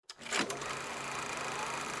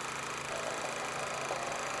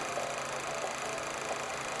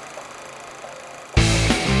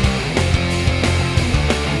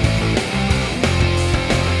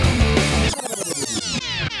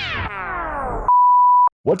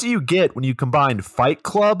What do you get when you combine Fight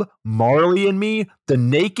Club, Marley and Me, the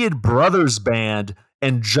Naked Brothers Band,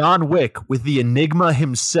 and John Wick with the Enigma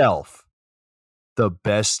himself? The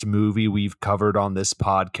best movie we've covered on this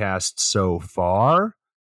podcast so far?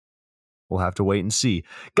 We'll have to wait and see.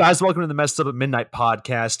 Guys, welcome to the Messed Up at Midnight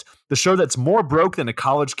podcast, the show that's more broke than a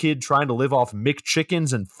college kid trying to live off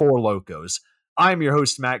McChickens and Four Locos. I'm your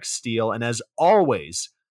host, Max Steele, and as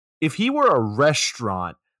always, if he were a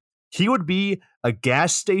restaurant, he would be a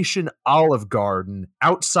gas station Olive Garden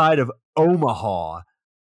outside of Omaha.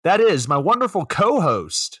 That is my wonderful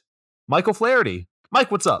co-host, Michael Flaherty. Mike,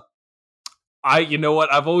 what's up? You know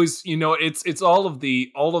what? I've always, it's all of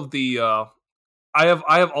the I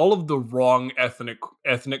have all of the wrong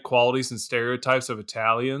ethnic qualities and stereotypes of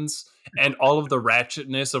Italians and all of the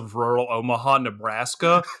ratchetness of rural Omaha,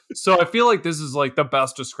 Nebraska. So I feel like this is like the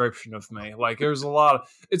best description of me. Like it's a lot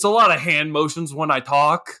of hand motions when I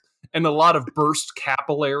talk and a lot of burst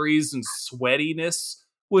capillaries and sweatiness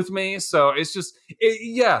with me. So it's just,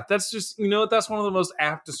 that's just, that's one of the most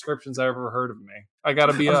apt descriptions I ever heard of me. I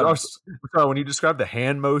gotta be honest. When you describe the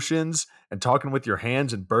hand motions and talking with your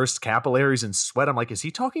hands and burst capillaries and sweat, I'm like, is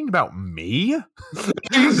he talking about me?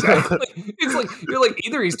 Exactly. It's like you're like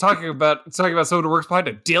either he's talking about someone who works behind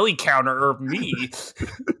a deli counter or me.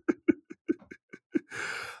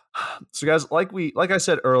 So guys, like I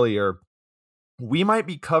said earlier, we might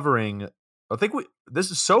be covering. This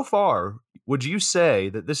is so far. Would you say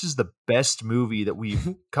that this is the best movie that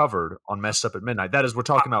we've covered on Messed Up at Midnight? That is, we're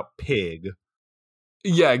talking about Pig.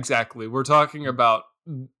 Yeah, exactly. We're talking about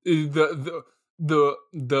the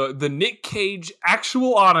Nick Cage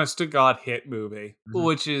actual honest to God hit movie,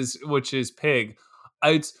 which is Pig.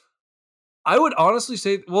 I would honestly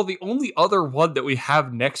say, well, the only other one that we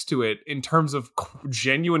have next to it in terms of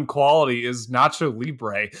genuine quality is Nacho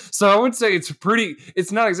Libre. So I would say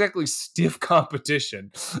it's not exactly stiff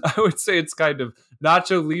competition. I would say it's kind of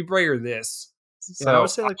Nacho Libre or this. So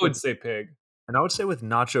I would say Pig. And I would say with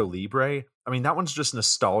Nacho Libre, I mean, that one's just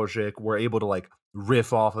nostalgic. We're able to like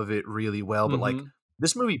riff off of it really well. But like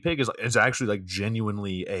this movie Pig is actually like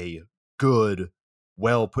genuinely a good,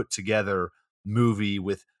 well put together movie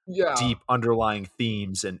with deep underlying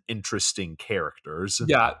themes and interesting characters.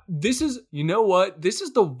 Yeah, this is, you know what? This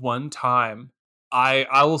is the one time I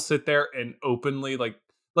will sit there and openly like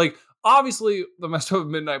obviously the Messed Up at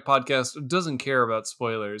Midnight podcast doesn't care about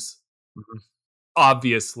spoilers.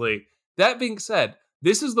 Obviously. That being said,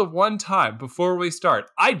 this is the one time before we start,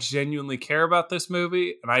 I genuinely care about this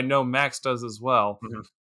movie, and I know Max does as well.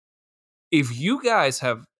 If you guys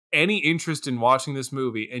have any interest in watching this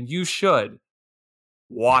movie, and you should,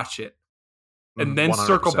 watch it. And then 100%.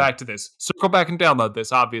 Circle back to this. Circle back and download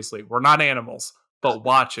this, obviously. We're not animals, but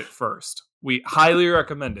watch it first. We highly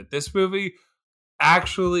recommend it. This movie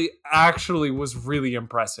actually was really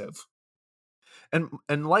impressive.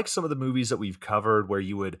 And like some of the movies that we've covered where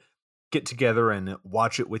you would get together and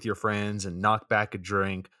watch it with your friends and knock back a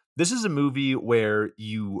drink, this is a movie where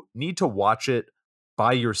you need to watch it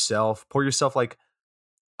by yourself. Pour yourself like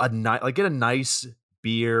get a nice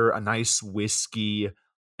beer, a nice whiskey,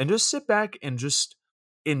 and just sit back and just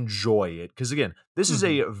enjoy it. Because again, this is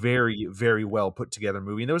a very, very well put together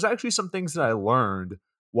movie. And there was actually some things that I learned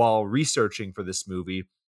while researching for this movie.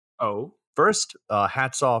 First,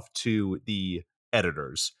 hats off to the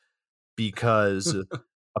editors, because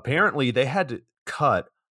apparently they had to cut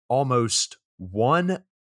almost 1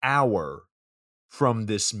 hour from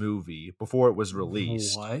this movie before it was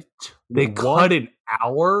released. What? They cut an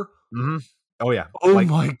hour? Oh yeah. Oh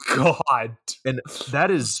my God. And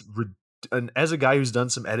that is, and as a guy who's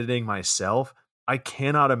done some editing myself, I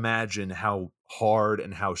cannot imagine how hard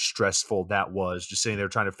and how stressful that was, just sitting there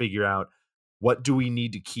trying to figure out what do we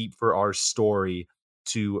need to keep for our story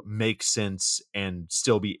to make sense and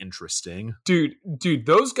still be interesting. Dude,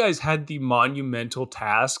 those guys had the monumental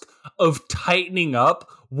task of tightening up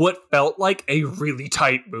what felt like a really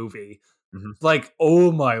tight movie. Like,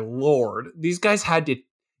 oh my Lord. These guys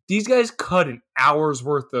cut an hour's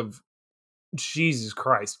worth of, Jesus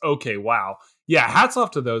Christ. Okay, wow. Yeah, hats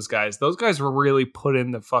off to those guys. Those guys were really put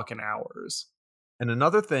in the fucking hours. And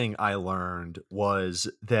another thing I learned was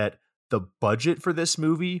that the budget for this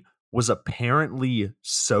movie was apparently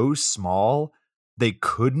so small they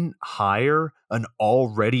couldn't hire an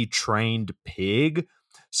already trained pig.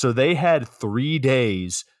 So they had 3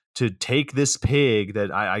 days to take this pig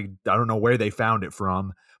that I don't know where they found it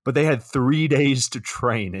from, but they had 3 days to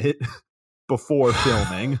train it before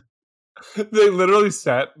filming. They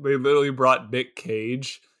literally brought Nick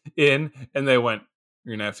Cage in and they went,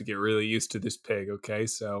 you're going to have to get really used to this pig. Okay.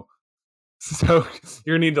 So you're going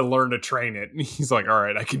to need to learn to train it. And he's like, all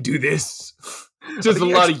right, I can do this. I Just think a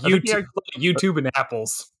he lot of actually, I think he, YouTube and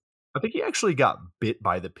apples. I think he actually got bit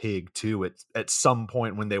by the pig too at some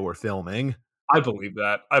point when they were filming. I believe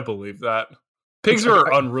that. I believe that. Which Pigs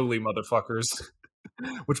are unruly motherfuckers.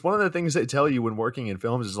 which one of the things they tell you when working in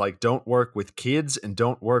films is like, don't work with kids and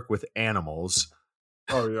don't work with animals.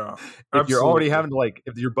 Oh yeah, If you're already absolutely. having to like,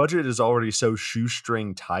 if your budget is already so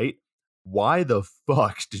shoestring tight, why the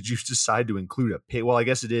fuck did you decide to include a pig? Well, I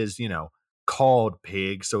guess it is, called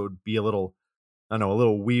pig, so it'd be a little, I don't know, a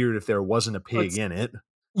little weird if there wasn't a pig It's in it.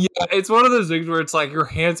 Yeah, it's one of those things where it's like your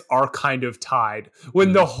hands are kind of tied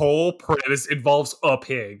when the Mm, whole premise involves a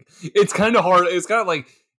pig. It's kind of hard. It's kind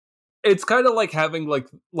of like having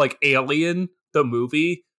like Alien the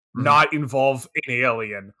movie mhm. not involve an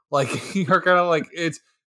alien. Like you're kind of like it's.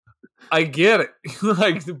 I get it.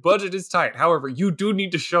 Like the budget is tight. However, you do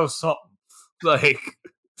need to show something. Like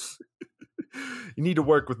You need to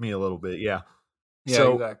work with me a little bit, yeah. yeah, So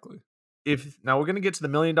exactly. if now we're going to get to the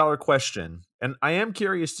 $1,000,000 question, and I am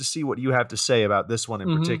curious to see what you have to say about this one in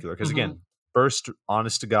Mm-hmm. particular, because Mm-hmm. again, first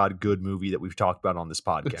honest to God good movie that we've talked about on this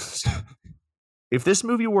podcast. If this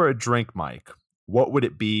movie were a drink, Mike, what would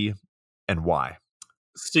it be and why?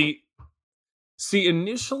 see, see.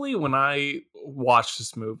 Initially, when I watched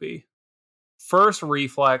this movie, first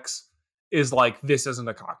reflex is like, this isn't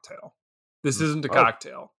a cocktail. This isn't a Oh,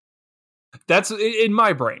 cocktail. That's in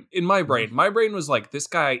my brain. In my mhm, brain, my brain was like, this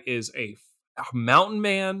guy is a mountain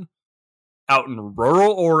man out in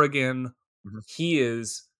rural Oregon. mhm, He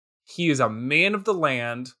is he is a man of the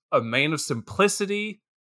land, a man of simplicity.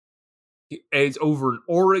 He is over in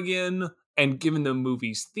Oregon, and given the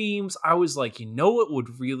movie's themes, I was like, you know what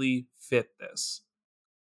would really fit this?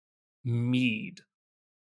 Mead.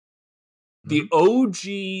 The mhm,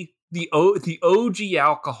 OG the OG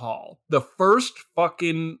alcohol, the first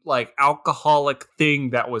fucking like alcoholic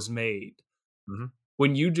thing that was made. mhm,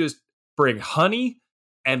 When you just bring honey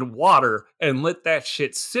and water and let that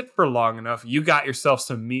shit sit for long enough, you got yourself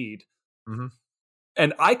some mead. mhm,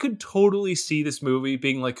 And I could totally see this movie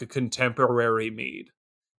being like a contemporary mead,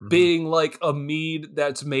 mhm, being like a mead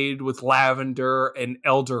that's made with lavender and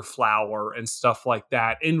elderflower and stuff like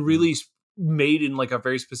that, and mhm, really made in like a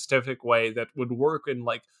very specific way that would work in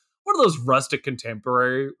like one of those rustic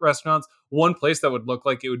contemporary restaurants. One place that would look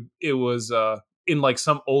like it was in like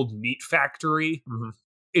some old meat factory mhm,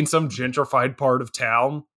 in some gentrified part of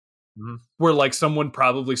town mhm. where like someone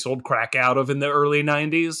probably sold crack out of in the early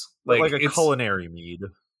 90s. Like Like a it's culinary mead.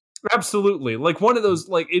 absolutely like one of Mhm, those,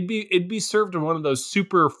 like it'd be served in one of those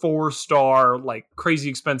super 4-star like crazy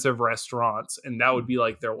expensive restaurants, and that would mhm, be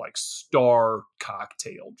like their like star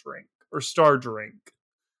cocktail drink or star drink.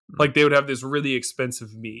 mhm, Like they would have this really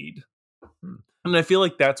expensive mead. mhm, And I feel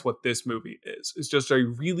like that's what this movie is. It's just a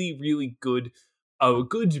really, really good, a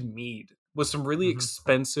good mead with some really mhm,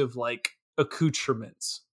 expensive like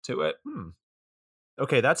accoutrements to it. hmm.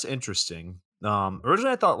 Okay, that's interesting.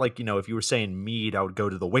 Originally I thought like, if you were saying mead, I would go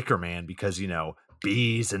to the Wicker Man because,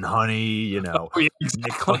 bees and honey, Oh yeah,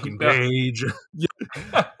 Nick exactly. fucking No. Cage. Yeah.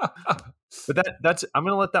 But that's I'm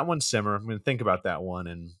gonna let that one simmer. I'm gonna think about that one,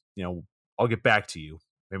 and I'll get back to you.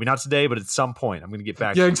 Maybe not today, but at some point I'm gonna get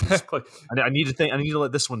back Yeah, to you because exactly. I need to think. I need to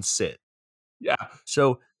let this one sit. Yeah.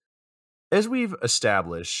 So as we've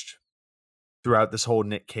established throughout this whole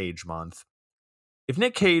Nick Cage month, if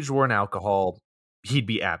Nick Cage were an alcohol, he'd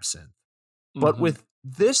be absinthe. But Hmm. with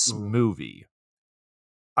this Ooh. movie,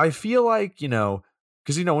 I feel like,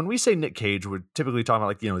 because, when we say Nick Cage, we're typically talking about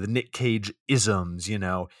like, the Nick Cage isms,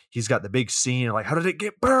 he's got the big scene, like, how did it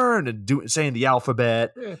get burned? And saying the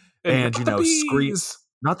alphabet Yeah. And and, not the scream, bees.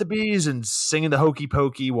 not the bees and singing the hokey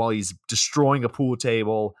pokey while he's destroying a pool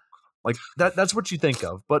table. Like that's what you think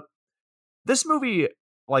of. But this movie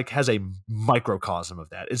like has a microcosm of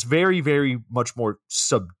that. It's very, very much more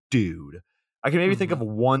subdued. I can maybe think of Hmm.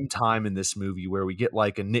 one time in this movie where we get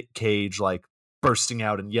like a Nick Cage like bursting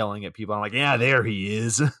out and yelling at people. I'm like, yeah, there he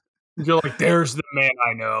is. You're like, there's the man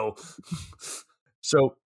I know.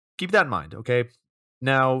 So keep that in mind, okay?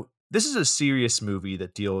 Now, this is a serious movie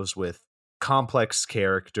that deals with complex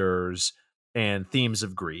characters and themes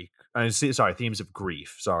of themes of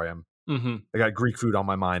grief. Sorry, Hmm. I got Greek food on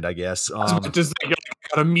my mind, I guess. I was about to say, I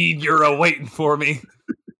got a mead euro waiting for me.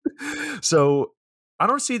 So I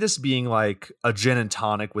don't see this being like a gin and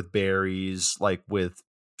tonic with berries, like with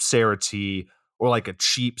Sarah T, or like a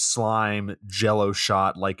cheap slime jello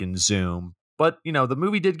shot like in Zoom. But, the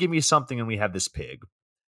movie did give me something and we have this pig.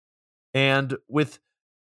 And with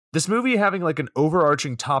this movie having like an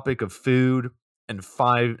overarching topic of food and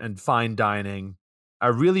fine dining, I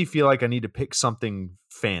really feel like I need to pick something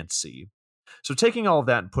fancy. So taking all of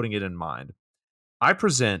that and putting it in mind, I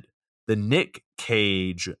present the Nick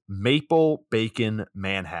Cage Maple Bacon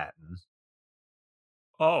Manhattan.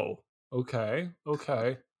 Oh, okay.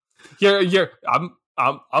 Yeah.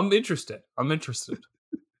 I'm interested.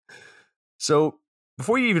 So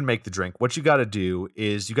before you even make the drink, what you got to do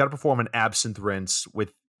is you got to perform an absinthe rinse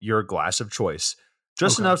with your glass of choice.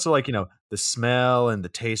 Just Okay. enough so the smell and the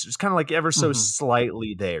taste is kind of like ever so Hmm.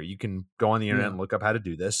 slightly there. You can go on the internet Yeah. and look up how to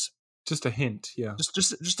do this. Just a hint. Yeah.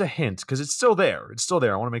 Just a hint, because it's still there. It's still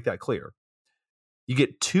there. I want to make that clear. You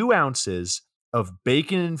get 2 ounces of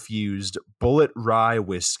bacon-infused bullet rye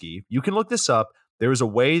whiskey. You can look this up. There is a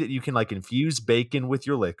way that you can infuse bacon with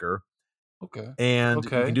your liquor. Okay. And you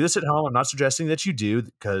can Okay. do this at home. I'm not suggesting that you do,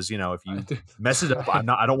 because, if I you d- mess it up,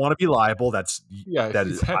 I don't want to be liable. yeah.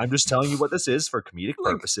 I'm just telling you what this is for comedic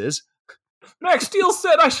Like purposes. Max Steel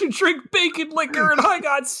said I should drink bacon liquor and I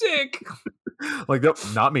got sick. Nope,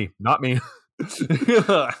 not me.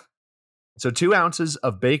 So 2 ounces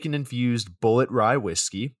of bacon-infused bullet rye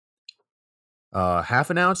whiskey, half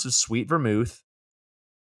an ounce of sweet vermouth,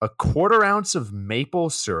 a 1/4 ounce of maple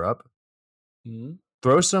syrup. Hmm?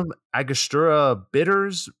 Throw some Angostura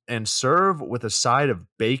bitters and serve with a side of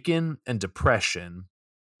bacon and depression.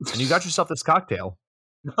 And you got yourself this cocktail.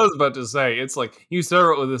 I was about to say, it's like you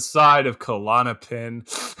serve it with a side of Klonopin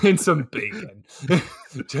and some bacon.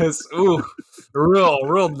 Just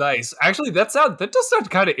real nice. Actually, that does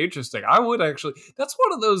sound kind of interesting. I would actually. That's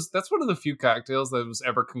one of the few cocktails that was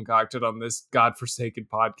ever concocted on this godforsaken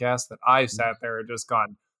podcast that I sat there and just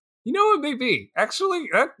gone. You know what, maybe actually,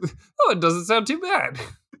 it doesn't sound too bad.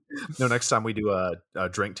 No, next time we do a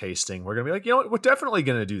drink tasting, we're gonna be like, you know what, we're definitely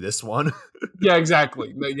gonna do this one. Yeah,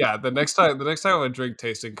 exactly. Yeah, the next time a drink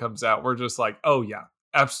tasting comes out, we're just like, oh yeah,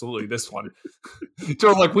 absolutely this one.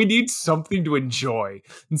 So like, we need something to enjoy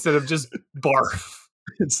instead of just barf.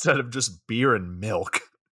 Instead of just beer and milk.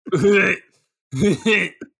 I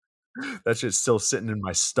That shit's still sitting in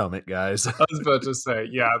my stomach, guys. was about to say,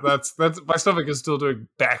 yeah, that's my stomach is still doing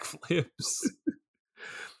backflips.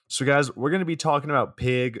 So, guys, we're gonna be talking about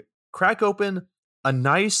Pig. Crack open a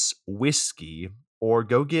nice whiskey, or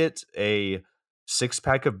go get a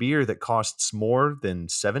 6-pack of beer that costs more than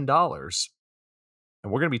 $7.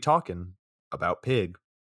 And we're gonna be talking about Pig.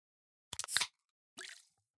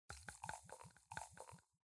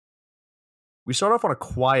 We start off on a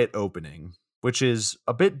quiet opening, which is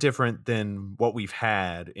a bit different than what we've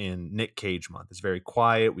had in Nick Cage month. It's very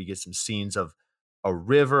quiet. We get some scenes of a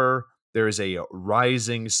river. There is a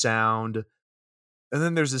rising sound. And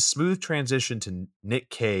then there's a smooth transition to Nick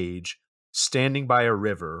Cage standing by a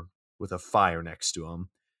river with a fire next to him.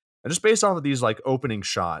 And just based off of these opening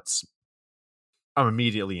shots, I'm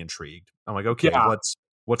immediately intrigued. I'm like, okay, Yeah,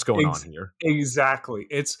 what's going on here? exactly.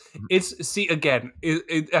 It's see again.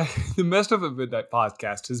 The Messed Up at Midnight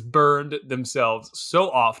podcast has burned themselves so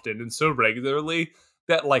often and so regularly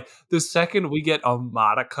that the second we get a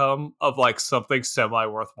modicum of something semi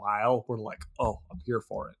worthwhile, we're like, oh, I'm here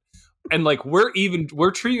for it. And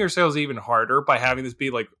we're treating ourselves even harder by having this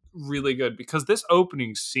be really good, because this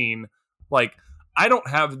opening scene, I don't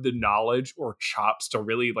have the knowledge or chops to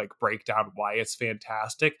really break down why it's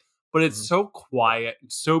fantastic, but it's so quiet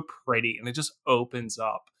and so pretty, and it just opens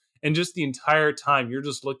up. And just the entire time you're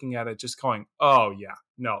just looking at it just going, oh yeah,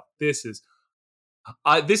 no, this is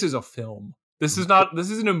a film. This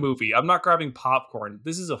isn't a movie. I'm not grabbing popcorn.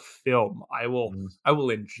 This is a film. I will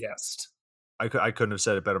ingest. I couldn't have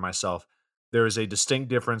said it better myself. There is a distinct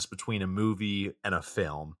difference between a movie and a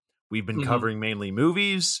film. We've been covering mainly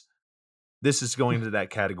movies. This is going into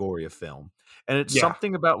that category of film. And it's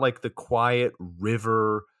something about the quiet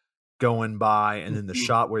river going by, and then the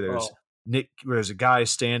shot where there's a guy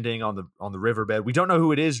standing on the riverbed. We don't know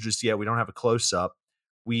who it is just yet. We don't have a close up.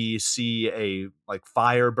 We see a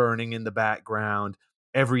fire burning in the background.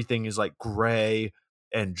 Everything is gray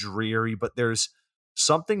and dreary, but there's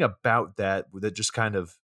something about that just kind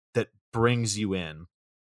of that brings you in.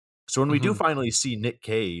 So when we do finally see Nick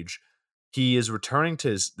Cage, he is returning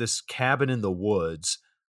to this cabin in the woods.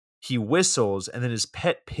 He whistles, and then his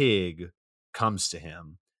pet pig comes to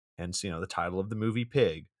him. Hence, the title of the movie,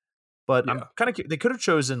 Pig. But I'm kind of, they could have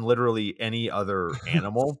chosen literally any other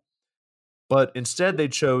animal, but instead they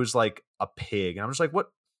chose a pig. And I'm just like,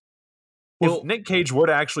 what? Well, if Nick Cage were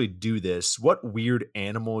to actually do this, what weird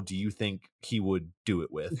animal do you think he would do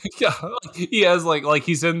it with? yeah, he has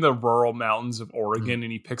he's in the rural mountains of Oregon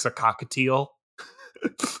and he picks a cockatiel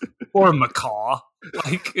or a macaw.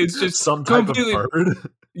 It's just some type of bird.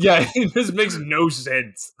 Yeah, it just makes no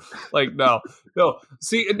sense. No.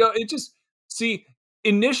 See, no, it just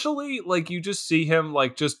initially you just see him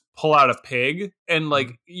just pull out a pig, and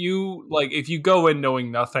you if you go in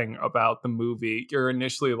knowing nothing about the movie, you're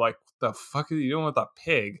initially the fuck are you doing with a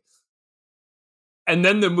pig? And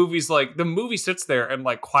then the movie sits there and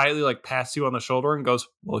like quietly like pats you on the shoulder and goes,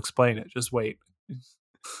 "We'll explain it. Just wait."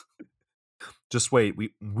 Just wait.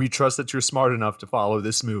 We trust that you're smart enough to follow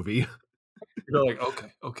this movie. You're like,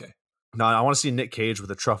 okay. No, I want to see Nick Cage with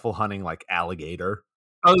a truffle hunting like alligator.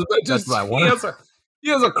 I was That's just what I want. he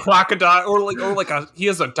has a crocodile he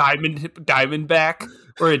has a diamondback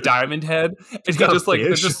or a diamond head, and he got a just like it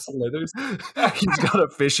fish. just slithers. He's got a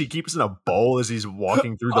fish he keeps in a bowl as he's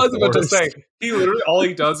walking through the I was about to forest. say, he literally all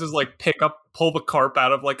he does is like pull the carp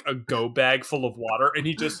out of like a go bag full of water, and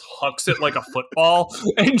he just hucks it like a football,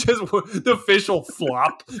 and just the fish will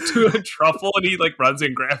flop to a truffle, and he like runs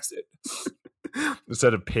and grabs it.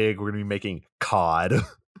 Instead of pig, we're gonna be making cod.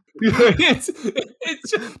 it's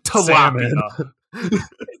just tilapia.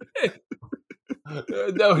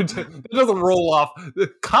 No, it doesn't roll off.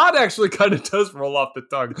 The cod actually kind of does roll off the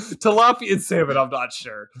tongue. Tilapia and salmon, I'm not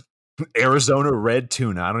sure. Arizona red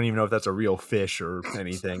tuna. I don't even know if that's a real fish or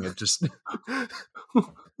anything. It just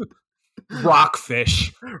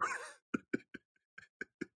rockfish.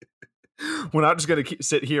 We're not just going to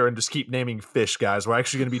sit here and just keep naming fish, guys. We're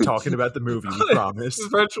actually going to be talking about the movie, we promise.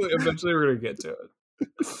 Eventually we're going to get to it.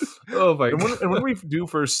 Oh my God. And when we do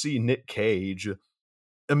first see Nick Cage,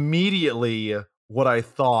 immediately what I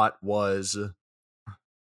thought was,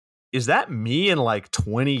 is that me in like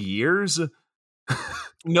 20 years?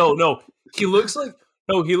 No. He looks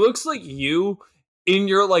like you in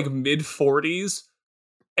your like mid 40s.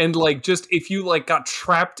 And like, just if you like got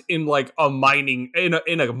trapped in like a mining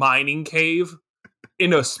cave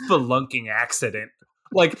in a spelunking accident,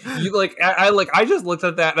 like you like I just looked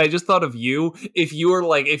at that and I just thought of you if you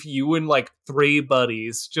and like three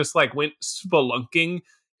buddies just like went spelunking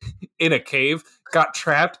in a cave, got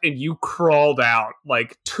trapped, and you crawled out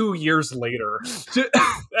like 2 years later.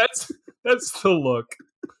 That's the look.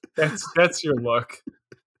 That's your look.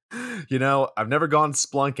 You know, I've never gone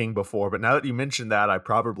splunking before, but now that you mentioned that, I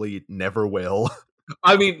probably never will.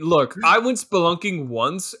 I mean, look, I went spelunking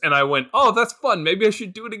once and I went, oh, that's fun. Maybe I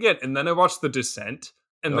should do it again. And then I watched The Descent.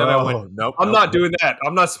 And then I went, nope, I'm not doing that.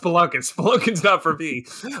 I'm not spelunking. Spelunking's not for me.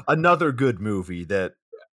 Another good movie that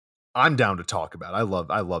I'm down to talk about. I love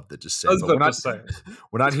The Descent. But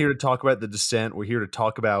we're not here to talk about The Descent. We're here to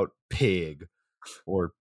talk about Pig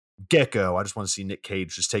or Gecko. I just want to see Nick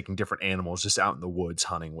Cage just taking different animals just out in the woods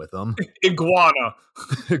hunting with them. Iguana.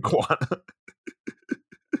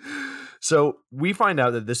 So we find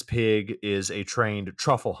out that this pig is a trained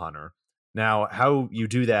truffle hunter. Now, how you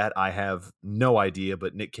do that, I have no idea,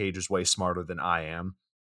 but Nick Cage is way smarter than I am.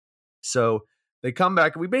 So they come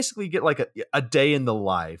back, and we basically get like a day in the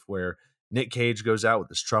life where Nick Cage goes out with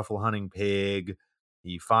this truffle hunting pig.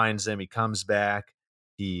 He finds them. He comes back.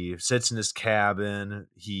 He sits in his cabin.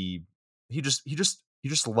 He just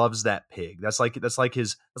loves that pig. That's like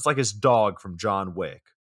his dog from John Wick.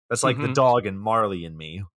 That's like the dog in Marley and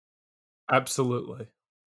Me. Absolutely.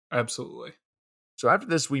 So after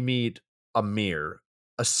this, we meet Amir,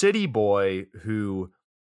 a city boy who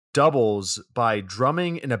doubles by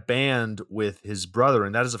drumming in a band with his brother,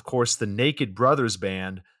 and that is, of course, the Naked Brothers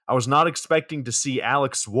Band. I was not expecting to see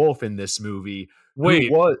Alex Wolff in this movie. Wait,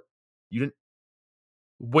 what? You didn't?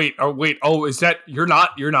 Wait! Oh, is that you're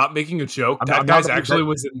not making a joke? That guy was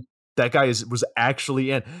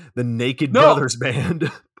actually in the Naked Brothers Band.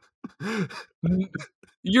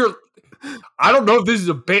 I don't know if this is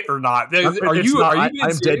a bit or not. Are you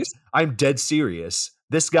being serious? I'm dead serious.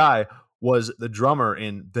 This guy was the drummer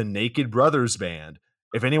in the Naked Brothers Band.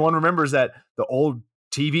 If anyone remembers the old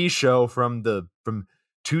TV show from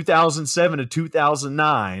 2007 to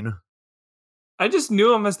 2009. I just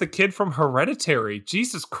knew him as the kid from Hereditary.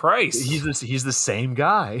 Jesus Christ. He's the same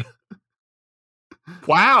guy.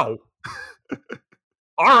 Wow.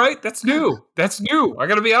 All right, that's new. I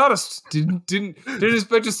gotta be honest. Didn't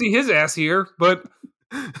expect to see his ass here, but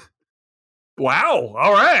wow.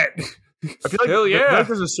 All right. I feel like, hell yeah. I feel like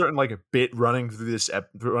there's a certain like a bit running through this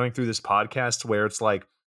podcast where it's like,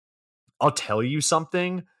 I'll tell you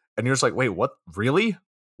something, and you're just like, wait, what? Really?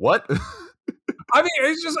 What? I mean,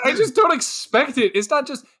 I just don't expect it. It's not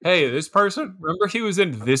just, hey, this person, remember he was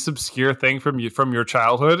in this obscure thing from your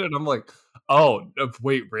childhood, and I'm like, oh,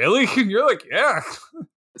 wait, really? And you're like, yeah.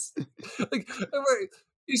 like,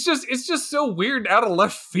 it's just so weird, out of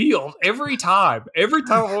left field every time. I'm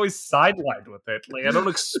always sidelined with it. Like, I don't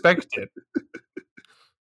expect it.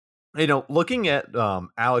 You know, looking at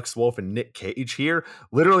Alex Wolff and Nick Cage here,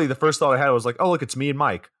 literally the first thought I had was like, oh, look, it's me and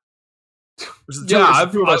Mike. Yeah,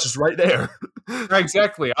 two of us just right there.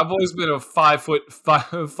 Exactly. I've always been a 5'8"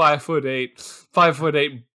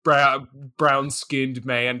 brown skinned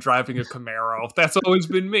man driving a Camaro. That's always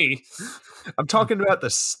been me. I'm talking about the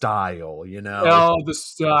style, you know, Oh, the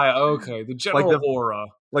style. Okay, the like general the aura.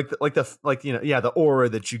 yeah, the aura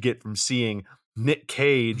that you get from seeing Nick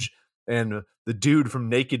Cage and the dude from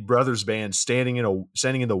Naked Brothers band standing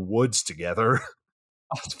in the woods together.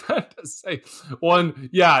 I was about to say one.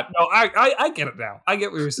 Yeah, no, I get it now. I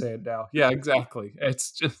get what you're saying now. Yeah, exactly.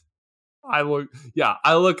 It's just I look. Yeah,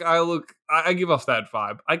 I give off that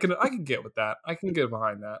vibe. I can get with that. I can get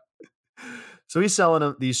behind that. So he's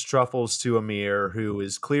selling these truffles to Amir, who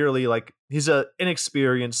is clearly like he's a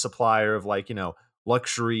inexperienced supplier of like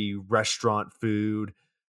luxury restaurant food,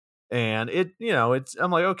 and it's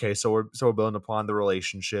I'm like, okay, so we're building upon the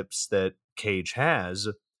relationships that Cage has,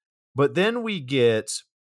 but then we get,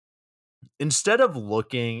 instead of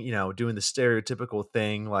looking, doing the stereotypical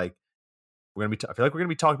thing, like I feel like we're gonna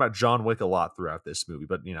be talking about John Wick a lot throughout this movie,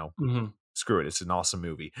 but Mhm. screw it, it's an awesome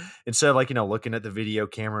movie. Instead of like looking at the video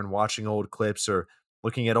camera and watching old clips or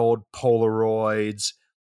looking at old Polaroids,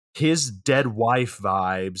 his dead wife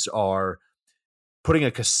vibes are putting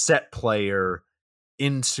a cassette player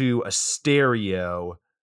into a stereo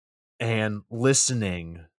and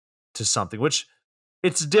listening to something, which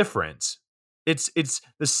it's different. It's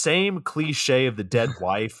the same cliche of the dead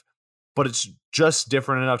wife, but it's just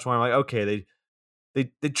different enough to where I'm like, okay,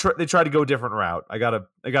 they try to go a different route. I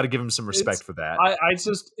gotta give him some respect It's for that. I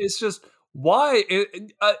just it's just why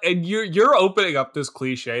and you're opening up this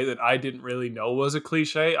cliche that I didn't really know was a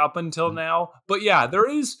cliche up until Mhm, now. But yeah, there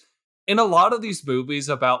is in a lot of these movies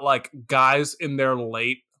about like guys in their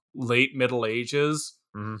late middle ages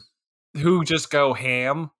mhm, who just go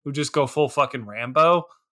ham, who just go full fucking Rambo.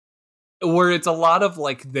 Where it's a lot of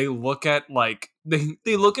like they look at like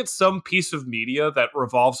they look at some piece of media that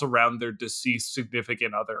revolves around their deceased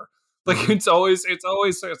significant other. Like mhm. it's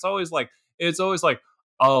always like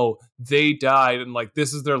oh they died and like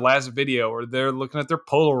this is their last video or they're looking at their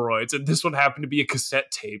Polaroids and this one happened to be a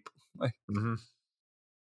cassette tape. Like Mhm.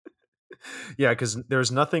 Yeah, because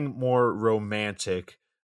there's nothing more romantic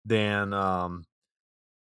than a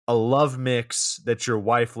love mix that your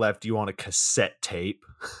wife left you on a cassette tape.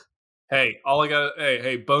 hey, all I got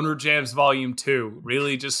hey Boner Jams Volume 2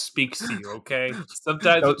 really just speaks to you, okay?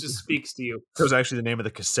 Sometimes That it just speaks to you. that was actually the name of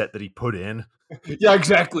the cassette that he put in. Yeah,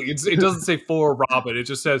 exactly. It doesn't say for Robin. It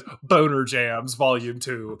just says Boner Jams Volume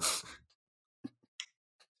 2.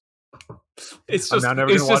 It's I'm just now never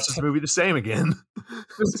gonna it's watch just this movie the same again.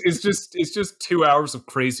 it's just 2 hours of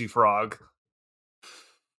Crazy Frog.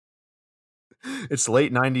 It's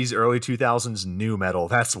late '90s, early 2000s new metal.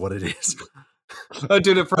 That's what it is. I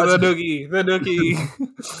did it for That's the noogie, the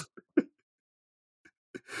noogie.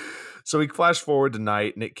 so we flash forward to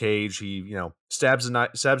night. Nick Cage, he stabs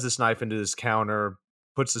this knife into this counter,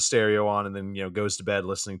 puts the stereo on, and then goes to bed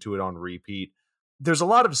listening to it on repeat. There's a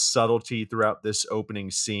lot of subtlety throughout this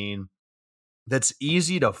opening scene that's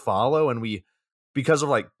easy to follow, and because of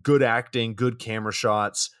like good acting, good camera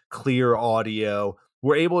shots, clear audio,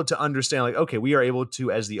 we're able to understand, like, okay, we are able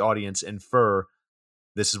to, as the audience, infer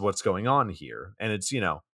this is what's going on here. And it's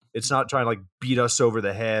not trying to like beat us over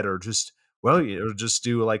the head or just, well, just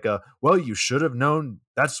do like well, you should have known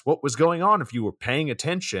that's what was going on if you were paying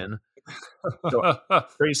attention. So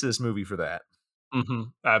praise to this movie for that.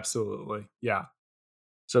 Absolutely. Yeah.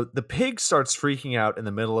 So the pig starts freaking out in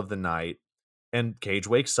the middle of the night, and Cage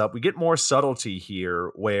wakes up. We get more subtlety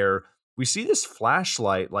here where we see this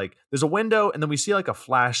flashlight, like there's a window, and then we see like a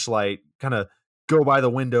flashlight kind of go by the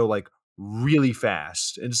window like really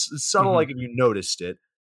fast. And it's subtle, Mhm. like if you noticed it.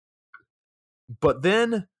 But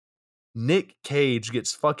then Nick Cage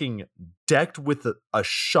gets fucking decked with a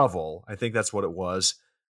shovel. I think that's what it was.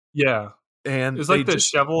 Yeah. And It's they like the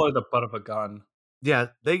just, shovel or the butt of a gun. yeah,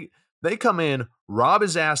 they come in, rob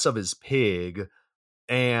his ass of his pig,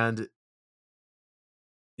 and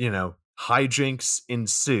hijinks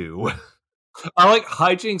ensue. I like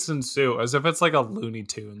hijinks ensue as if it's like a Looney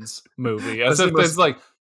Tunes movie, as That's the if most it's like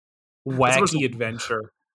that's the most wacky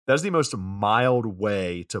adventure. that's the most mild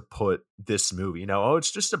way to put this movie. Oh,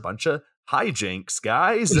 it's just a bunch of hijinks,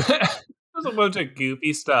 guys. There's a bunch of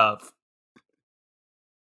goofy stuff.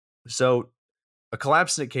 So a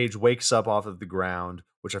collapsed Nick Cage wakes up off of the ground,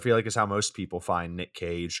 which I feel like is how most people find Nick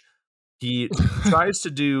Cage. He tries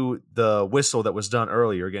to do the whistle that was done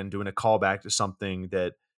earlier, again, doing a callback to something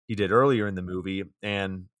that he did earlier in the movie,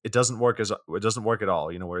 and it doesn't work at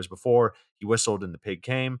all. Whereas before he whistled and the pig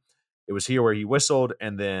came, it was here where he whistled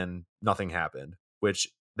and then nothing happened, which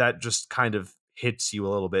that just kind of hits you a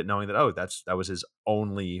little bit, knowing that that was his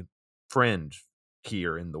only friend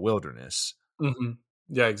here in the wilderness. Mhm.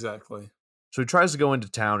 Yeah, exactly. So he tries to go into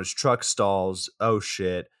town. His truck stalls. Oh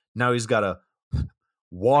shit. Now he's got to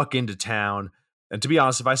walk into town. And to be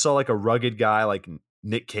honest, if I saw like a rugged guy like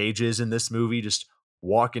Nick Cage is in this movie, just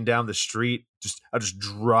walking down the street, I'll just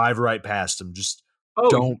drive right past him. Just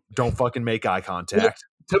Oh, don't fucking make eye well, contact.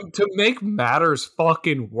 to make matters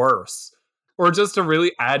fucking worse, or just to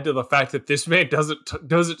really add to the fact that this man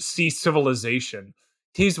doesn't see civilization.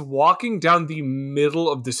 He's walking down the middle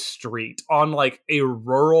of the street on like a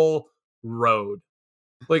rural road,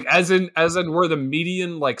 like as in where the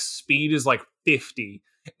median like speed is like 50,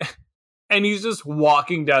 and he's just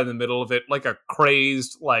walking down the middle of it like a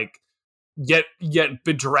crazed, like yet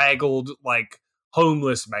bedraggled, like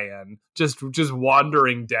homeless man, just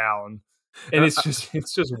wandering down. And And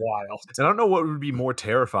it's just wild. I don't know what would be more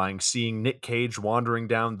terrifying, seeing Nick Cage wandering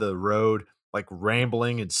down the road, like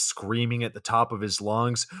rambling and screaming at the top of his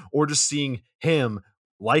lungs, or just seeing him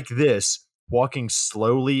like this, walking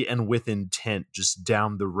slowly and with intent just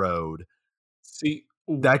down the road. See,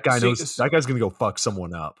 That guy see, knows that guy's gonna go fuck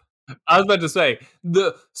someone up. I was about to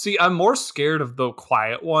say I'm more scared of the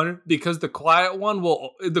quiet one, because the quiet one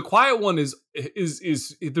is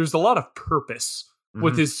there's a lot of purpose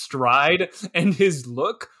with Mhm. his stride and his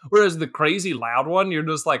look, whereas the crazy loud one, you're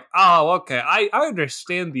just like, oh, okay, I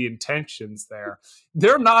understand the intentions there.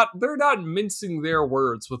 They're not mincing their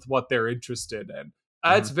words with what they're interested in.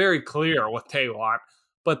 It's Mhm. very clear what they want.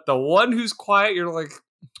 But the one who's quiet, you're like,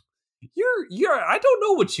 you're I don't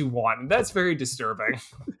know what you want, and that's very disturbing.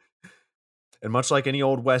 And much like any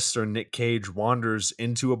old Western, Nick Cage wanders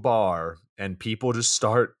into a bar and people just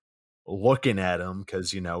start looking at him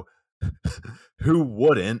because, who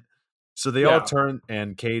wouldn't? So they all Yeah. turn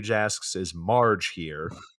and Cage asks, "Is Marge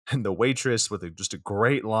here?" And the waitress with just a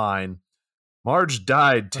great line, "Marge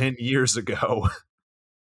died 10 years ago."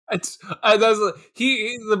 It's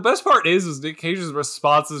the best part is Nick Cage's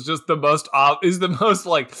response is just the most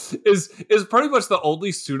like is pretty much the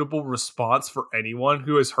only suitable response for anyone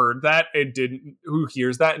who has heard that and who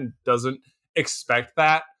hears that and doesn't expect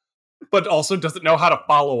that, but also doesn't know how to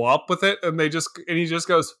follow up with it, and he just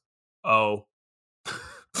goes, "Oh."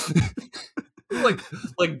 like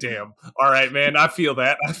damn. All right, man, I feel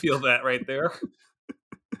that right there.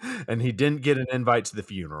 And he didn't get an invite to the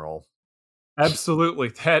funeral. Absolutely.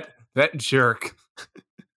 That jerk.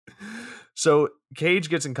 So Cage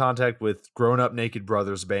gets in contact with Grown Up Naked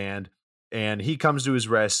Brothers band, and he comes to his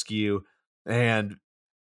rescue. And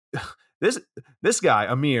this guy,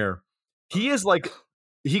 Amir, he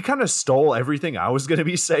kind of stole everything I was going to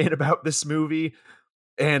be saying about this movie.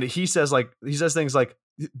 And he says things like,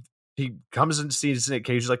 he comes and sees Nick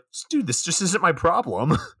Cage, he's like, dude, this just isn't my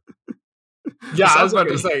problem. Yeah, I was about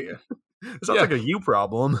to say. It sounds like a you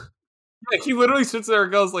problem. Yeah, he literally sits there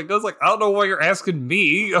and goes like, I don't know why you're asking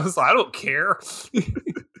me. I don't care.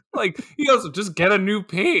 Like, he goes, just get a new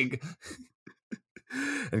pig.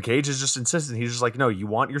 And Cage is just insistent. He's just like, no, you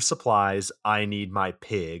want your supplies. I need my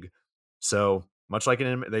pig. So much like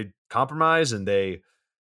they compromise and they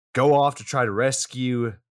go off to try to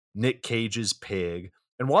rescue Nick Cage's pig.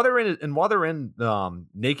 And while they're in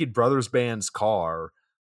Naked Brothers band's car,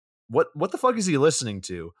 what the fuck is he listening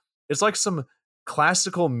to? It's like some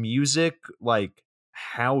classical music, like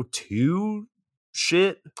how-to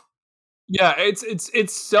shit. Yeah,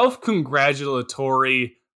 it's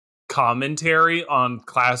self-congratulatory commentary on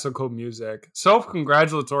classical music.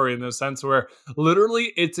 Self-congratulatory in the sense where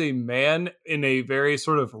literally it's a man in a very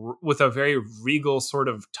sort of with a very regal sort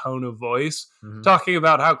of tone of voice talking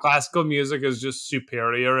about how classical music is just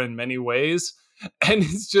superior in many ways. And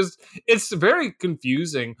it's very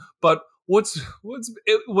confusing, but what's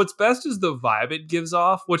best is the vibe it gives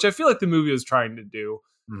off, which I feel like the movie is trying to do,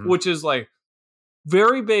 which is like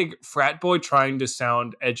very big frat boy trying to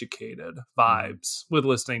sound educated vibes with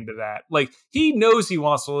listening to that. Like, he knows he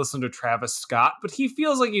wants to listen to Travis Scott, but he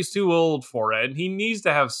feels like he's too old for it, and he needs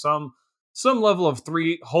to have some level of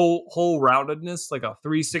whole roundedness, like a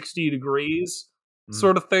 360 degrees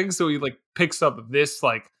sort of thing. So he like picks up this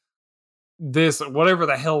whatever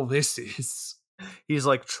the hell this is. He's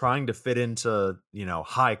like trying to fit into,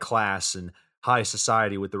 high class and high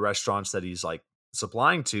society with the restaurants that he's like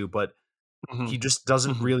supplying to, but he just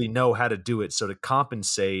doesn't really know how to do it. So to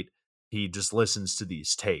compensate, he just listens to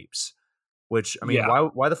these tapes, which, I mean,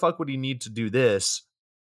 why the fuck would he need to do this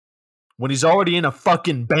when he's already in a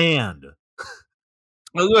fucking band?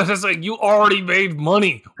 It's like, you already made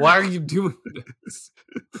money. Why are you doing this?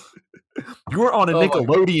 You were on a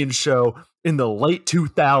Nickelodeon show in the late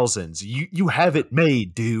 2000s. You have it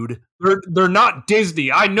made, dude. They're not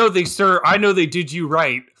Disney. I know they did you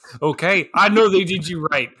right. Okay? I know they did you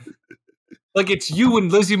right. Like, it's you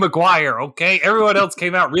and Lizzie McGuire, okay? Everyone else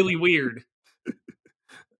came out really weird.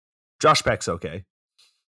 Josh Peck's okay.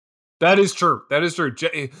 That is true. That is true.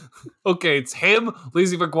 Okay, it's him,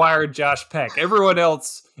 Lizzie McGuire, and Josh Peck. Everyone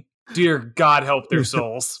else, dear God, help their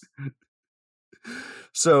souls.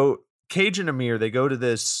 So Cage and Amir, they go to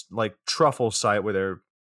this like truffle site where they're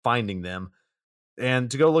finding them and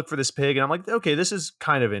to go look for this pig. And I'm like, okay, this is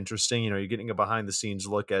kind of interesting. You're getting a behind the scenes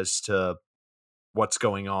look as to what's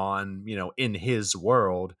going on, in his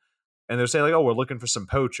world. And they're saying like, oh, we're looking for some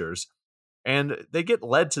poachers. And they get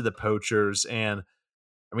led to the poachers. And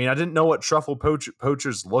I mean, I didn't know what truffle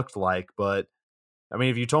poachers looked like, but I mean,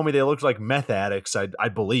 if you told me they looked like meth addicts,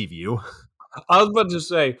 I'd believe you. I was about to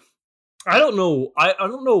say, I don't know. I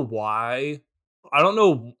don't know why. I don't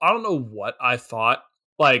know. I don't know what I thought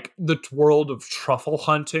like the world of truffle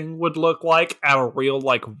hunting would look like at a real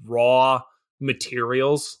like raw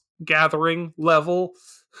materials gathering level.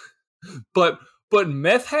 But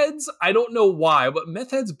meth heads, I don't know why, but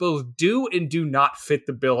meth heads both do and do not fit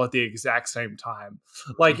the bill at the exact same time.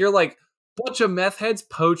 Like you're like bunch of meth heads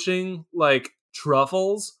poaching like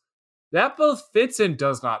truffles. That both fits and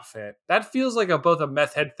does not fit. That feels like both a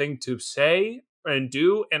meth head thing to say and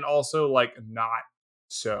do, and also like not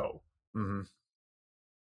so. Mm-hmm.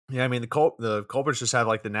 Yeah, I mean the culprits just have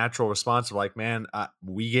like the natural response of like, man,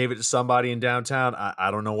 we gave it to somebody in downtown.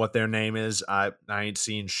 I don't know what their name is. I ain't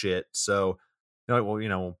seen shit. So,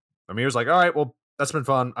 Amir's like, all right, well, that's been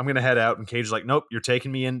fun. I'm gonna head out. And Cage's like, nope, you're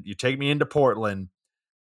taking me in. You take me into Portland.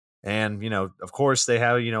 And of course, they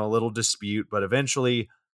have a little dispute, but eventually,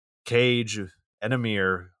 Cage and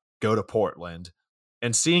Amir go to Portland.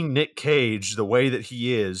 And seeing Nick Cage the way that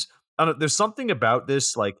he is, I don't know, there's something about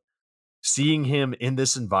this like seeing him in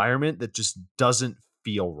this environment that just doesn't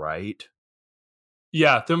feel right.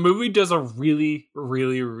 Yeah, the movie does a really,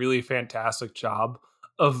 really, really fantastic job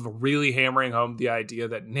of really hammering home the idea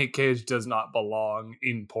that Nick Cage does not belong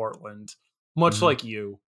in Portland. Much like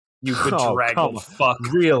you Oh, come bedraggled on. fuck.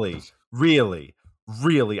 Really, really,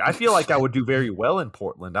 really. I feel like I would do very well in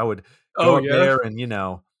Portland. I would go Oh up yeah, there and,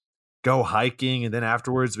 go hiking. And then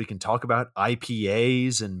afterwards we can talk about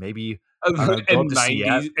IPAs and maybe, I don't know, go up and to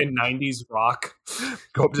Seattle. '90s rock.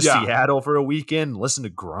 Go up to Yeah, Seattle for a weekend, listen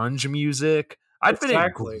to grunge music. I'd fit in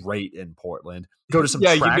exactly. great in Portland. Go to some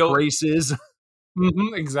Yeah, track races.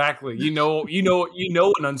 exactly. An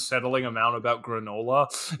unsettling amount about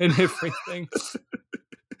granola and everything.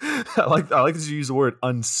 I like to use the word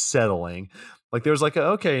unsettling. Like there's like he's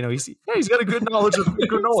got a good knowledge of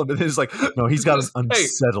granola, but then it's like no, he's got an Hey,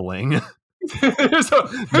 unsettling there's a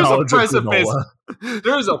knowledge of precipice. granola.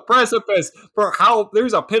 There's a precipice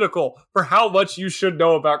there's a pinnacle for how much you should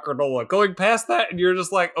know about granola. Going past that, and you're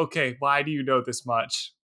just like, okay, why do you know this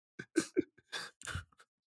much?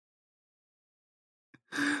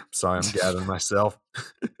 Sorry, I'm gathering myself.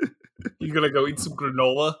 You're gonna go eat some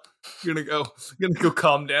granola. You're gonna go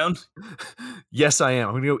calm down. Yes, I am.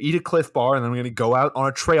 I'm gonna go eat a Cliff Bar and then I'm gonna go out on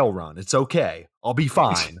a trail run. It's okay. I'll be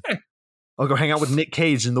fine. I'll go hang out with Nick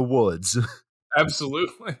Cage in the woods.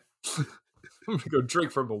 Absolutely. I'm gonna go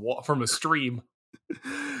drink from a stream.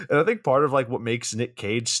 And I think part of like what makes Nick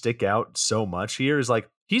Cage stick out so much here is like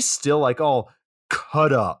he's still like all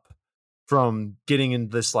cut up from getting in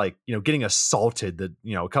this like getting assaulted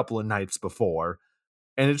a couple of nights before.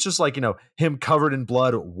 And it's just like him covered in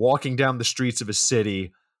blood walking down the streets of a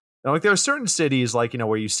city. And like there are certain cities like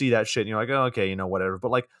where you see that shit and you're like, oh, okay, whatever.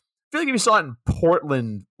 But like I feel like if you saw it in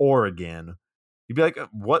Portland, Oregon, you'd be like,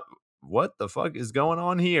 what the fuck is going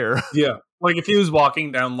on here? Yeah, like if he was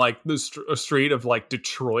walking down like the street of like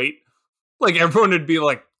Detroit, like everyone would be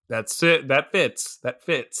like, that's it, that fits.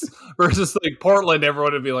 Versus like Portland,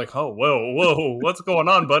 everyone would be like, oh, whoa, what's going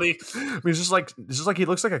on, buddy? I mean, it's just like he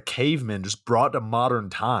looks like a caveman just brought to modern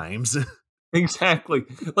times. Exactly.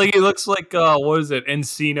 Like he looks like what is it,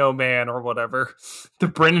 Encino Man or whatever, the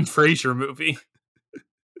Brendan Fraser movie.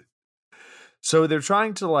 So they're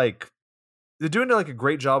trying to like they're doing like a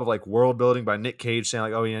great job of like world building by Nick Cage saying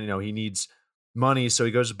like, oh, he needs money, so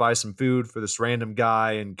he goes to buy some food for this random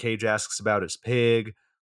guy, and Cage asks about his pig.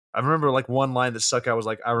 I remember like one line that stuck out was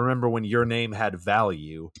like, I remember when your name had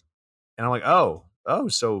value. And I'm like, oh,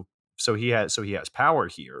 so he has power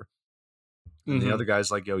here. And the other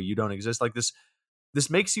guy's like, yo, you don't exist. Like this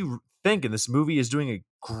makes you think, and this movie is doing a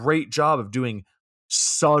great job of doing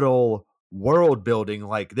subtle world building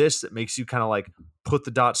like this that makes you kind of like put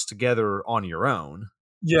the dots together on your own.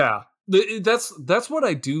 Yeah. That's what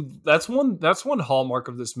I do. That's one hallmark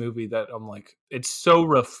of this movie that I'm like, it's so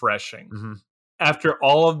refreshing. Mm-hmm. After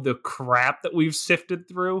all of the crap that we've sifted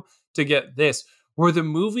through to get this, where the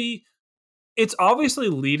movie, it's obviously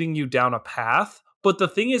leading you down a path, but the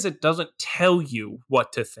thing is, it doesn't tell you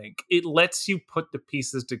what to think. It lets you put the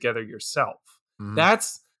pieces together yourself. Mm-hmm.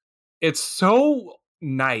 it's so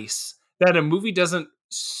nice that a movie doesn't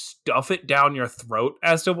stuff it down your throat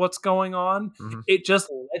as to what's going on. Hmm. It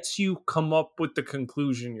just lets you come up with the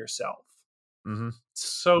conclusion yourself. Hmm.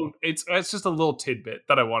 So it's just a little tidbit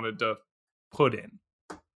that I wanted to put in.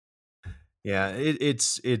 Yeah,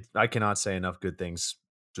 it. I cannot say enough good things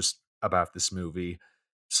just about this movie.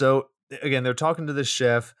 So again, they're talking to the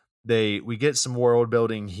chef. We get some world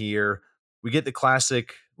building here. We get the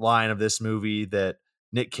classic line of this movie that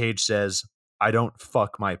Nick Cage says, "I don't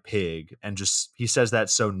fuck my pig," and just he says that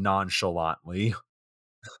so nonchalantly.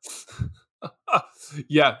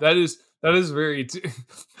 Yeah, that is very. like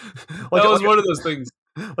That was like one of those things.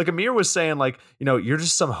 like Amir was saying, like, you're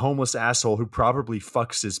just some homeless asshole who probably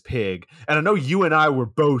fucks his pig. And I know you and I were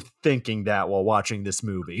both thinking that while watching this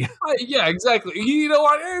movie. Yeah, exactly. You know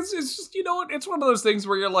what? It's just what? It's one of those things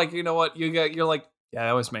where you're like, you know what? You're like, yeah,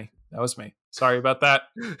 that was me. That was me. Sorry about that.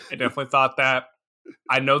 I definitely thought that.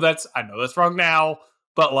 I know that's wrong now.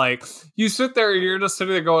 But like, you sit there and you're just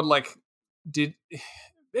sitting there going like, did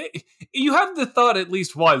you have the thought at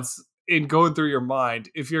least once in going through your mind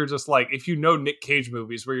if you're just like if Nick Cage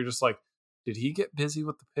movies where you're just like, did he get busy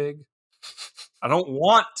with the pig? I don't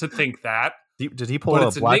want to think that. Did he pull but a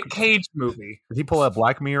it's a Black? Nick Cage movie. Did he pull a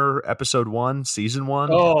Black Mirror episode 1, season 1?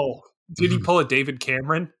 Oh, did he pull a David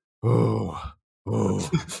Cameron? Oh, oh.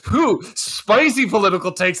 Who? Spicy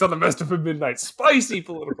political takes on the Messed Up at Midnight. Spicy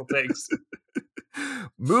political takes.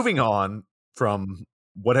 Moving on from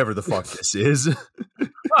whatever the fuck this is.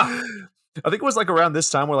 I think it was like around this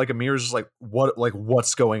time where like Amir's just like,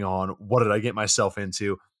 what's going on? What did I get myself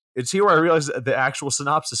into? It's here where I realized the actual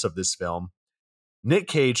synopsis of this film. Nick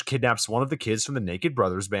Cage kidnaps one of the kids from the Naked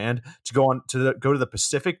Brothers band to go to the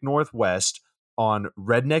Pacific Northwest on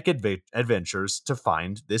redneck adventures to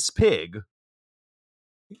find this pig.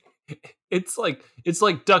 It's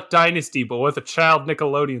like Duck Dynasty, but with a child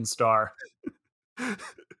Nickelodeon star.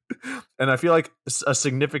 And I feel like a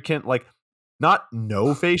significant, like, not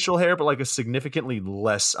no facial hair, but like a significantly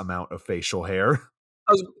less amount of facial hair.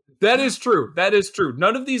 That is true. That is true.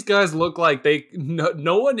 None of these guys look like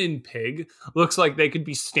no one in Pig looks like they could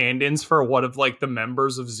be stand-ins for one of like the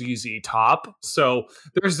members of ZZ Top. So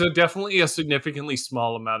there's definitely a significantly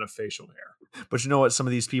small amount of facial hair. But you know what some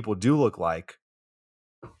of these people do look like?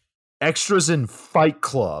 Extras in Fight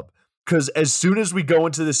Club. Because as soon as we go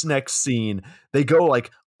into this next scene, they go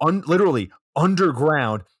like literally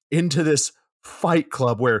underground into this fight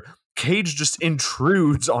club where Cage just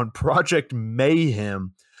intrudes on Project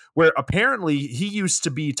Mayhem, where apparently he used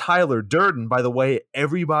to be Tyler Durden. By the way,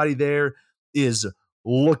 everybody there is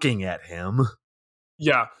looking at him.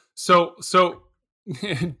 Yeah. So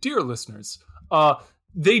dear listeners,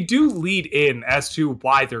 they do lead in as to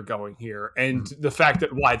why they're going here and the fact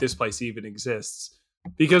that why this place even exists.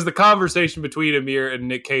 Because the conversation between Amir and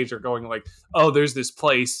Nick Cage are going like, oh, there's this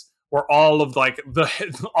place where all of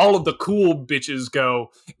the cool bitches go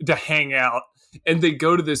to hang out, and they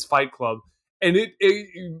go to this fight club. And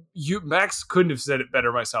Max couldn't have said it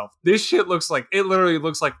better myself. This shit literally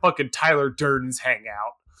looks like fucking Tyler Durden's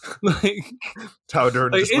hangout. Like Tyler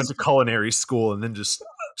Durden just went to culinary school and then just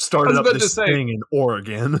started up this thing in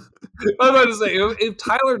Oregon. I was about to say, if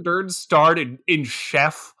Tyler Durden starred in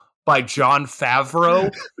Chef by Jon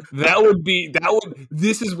Favreau,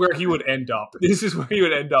 this is where he would end up. This is where he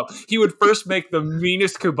would end up. He would first make the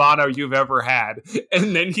meanest Cubano you've ever had,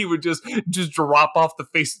 and then he would just drop off the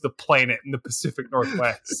face of the planet in the Pacific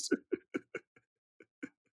Northwest.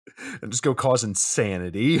 And just go cause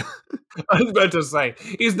insanity. I was about to say,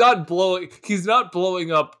 he's not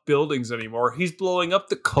blowing up buildings anymore. He's blowing up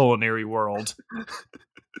the culinary world.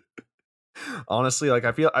 Honestly, like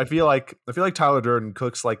I feel like Tyler Durden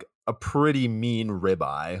cooks like a pretty mean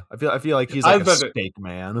ribeye. I feel like he's like a steak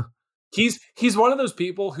man. He's one of those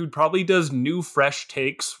people who probably does new fresh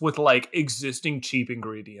takes with like existing cheap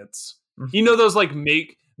ingredients. Mm-hmm. You know those like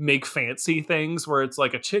make fancy things where it's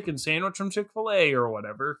like a chicken sandwich from Chick-fil-A or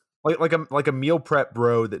whatever. Like a meal prep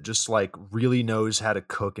bro that just like really knows how to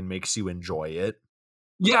cook and makes you enjoy it.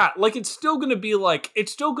 Yeah, like it's still gonna be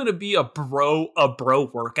a bro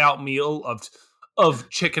workout meal of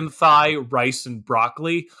chicken thigh, rice, and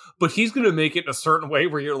broccoli, but he's gonna make it in a certain way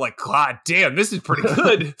where you're like, God damn, this is pretty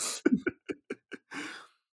good.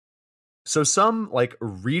 So some like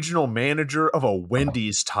regional manager of a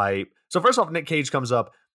Wendy's type. So first off, Nick Cage comes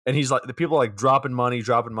up and he's like, the people are like dropping money.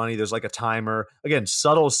 There's like a timer. Again,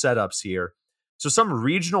 subtle setups here. So some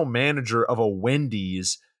regional manager of a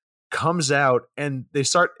Wendy's comes out and they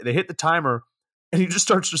hit the timer and he just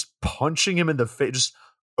starts just punching him in the face just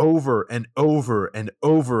over and over and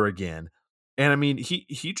over again. And I mean,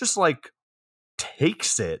 he just like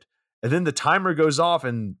takes it. And then the timer goes off,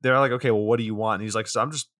 and they're like, "Okay, well, what do you want?" And he's like, "So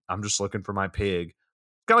I'm just looking for my pig."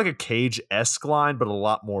 Got like a Cage-esque line, but a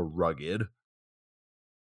lot more rugged.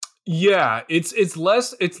 Yeah, it's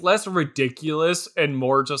less ridiculous and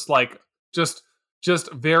more just like just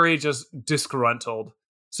very just disgruntled.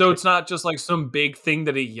 So it's not just like some big thing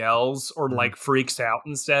that he yells or Mhm. like freaks out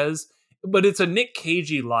and says, but it's a Nick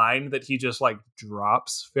Cagey line that he just like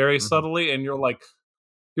drops very Mhm. subtly, and you're like,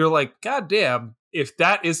 God damn, if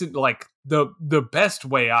that isn't like the best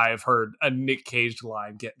way I have heard a Nick Cage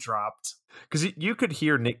line get dropped. Because you could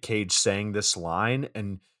hear Nick Cage saying this line,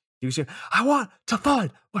 and he was saying, "I want to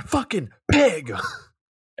find my fucking pig."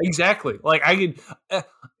 Exactly. Like I could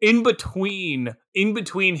in between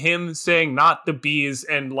him saying not the bees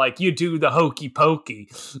and like you do the hokey pokey,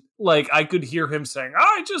 like I could hear him saying,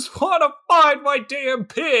 "I just want to find my damn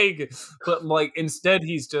pig." But like instead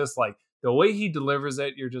he's just like the way he delivers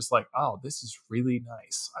it, you're just like, "Oh, this is really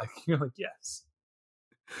nice." You're like, "Yes."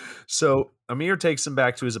 So Amir takes him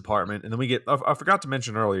back to his apartment, and then we get. I forgot to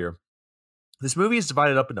mention earlier. This movie is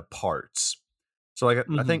divided up into parts. So like I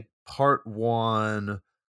Mhm. think part one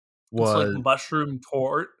It's like was mushroom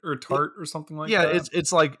tart or it, tart or something like yeah, that.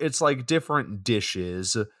 it's like different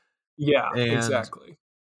dishes, Yeah, and exactly.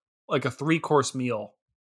 Like a three-course meal.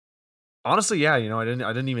 honestly, yeah, I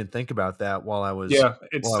didn't even think about that Yeah, it's while I set was up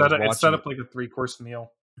it's watching set it. up like a three-course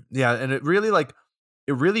meal. Yeah, and it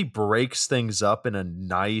really breaks things up in a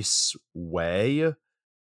nice way.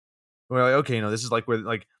 We're like, okay, this is like where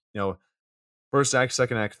like first act,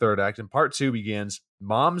 second act, third act, and part two begins.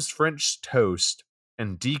 Mom's French toast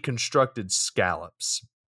and deconstructed scallops.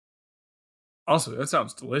 Also, that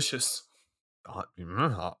sounds delicious. I'll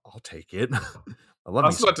take it. I love I me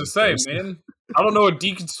was some about to French say, toast. man, I don't know what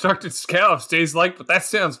deconstructed scallops tastes like, but that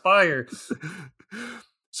sounds fire.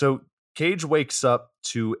 So Cage wakes up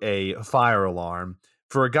to a fire alarm.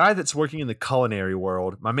 For a guy that's working in the culinary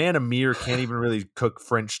world, my man Amir can't even really cook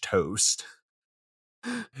French toast.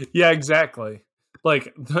 Yeah, exactly.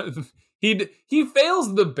 Like he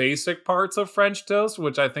fails the basic parts of French toast,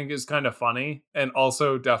 which I think is kind of funny, and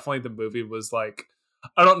also definitely the movie was like,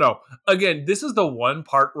 I don't know. Again, this is the one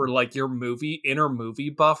part where like your inner movie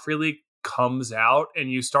buff really comes out,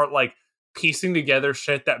 and you start like piecing together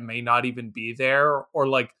shit that may not even be there, or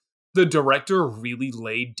like the director really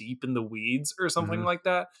laid deep in the weeds or something Mhm. like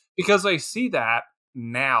that. Because I see that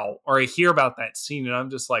now, or I hear about that scene, and I'm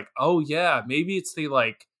just like, oh yeah, maybe it's the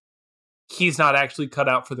like he's not actually cut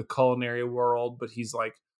out for the culinary world, but he's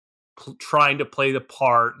like trying to play the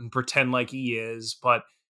part and pretend like he is. But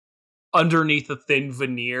underneath the thin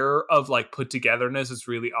veneer of like put togetherness, it's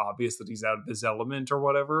really obvious that he's out of his element or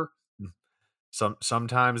whatever.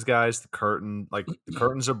 Sometimes, guys, the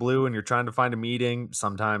curtains are blue and you're trying to find a meeting.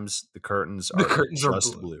 Sometimes the curtains The are curtains are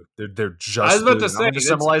just blue. blue. They're I was just about blue. to And I'm say going to that's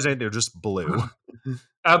symbolize it. They're just blue.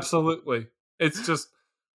 absolutely. It's just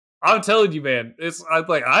I'm telling you, man. It's I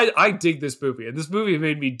like I dig this movie, and this movie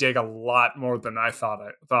made me dig a lot more than I thought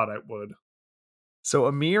I would. So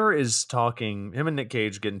Amir is talking. Him and Nick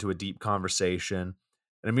Cage get into a deep conversation,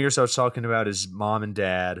 and Amir starts talking about his mom and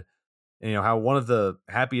dad. And, how one of the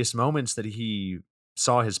happiest moments that he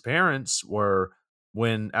saw his parents were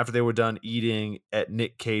when after they were done eating at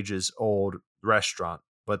Nick Cage's old restaurant.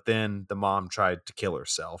 But then the mom tried to kill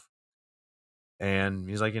herself. And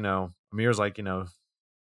he's like, Amir's like, when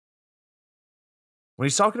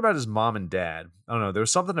he's talking about his mom and dad, I don't know, there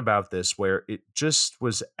was something about this where it just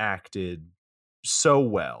was acted so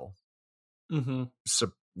well. Hmm.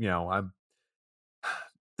 So, I'm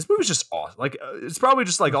this movie's just awesome. Like, it's probably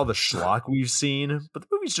just like all the schlock we've seen, but the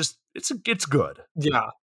movie's just it's good. Yeah.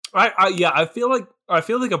 I feel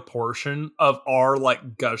like a portion of our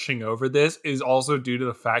like gushing over this is also due to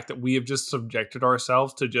the fact that we have just subjected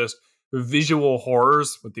ourselves to just visual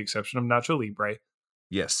horrors, with the exception of Nacho Libre.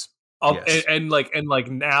 Yes. And, Yes.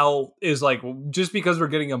 and now is like just because we're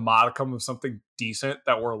getting a modicum of something decent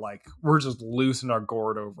that we're just losing our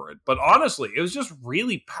gourd over it. But honestly, it was just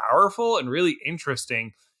really powerful and really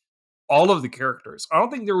interesting. All of the characters. I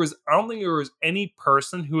don't think there was any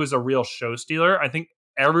person who was a real show stealer. I think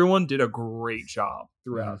everyone did a great job Mhm.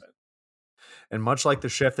 throughout it. And much like the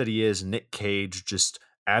chef that he is, Nick Cage just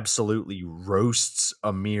absolutely roasts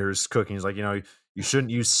Amir's cooking. He's like, you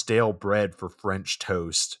shouldn't use stale bread for French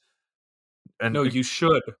toast. And No, you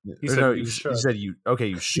should. He or said no, you he should. said you okay,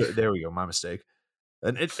 you should. There we go. My mistake.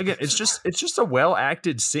 And again, it's just a well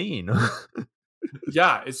acted scene.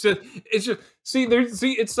 Yeah, it's just see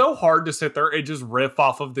it's so hard to sit there and just riff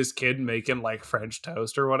off of this kid making like French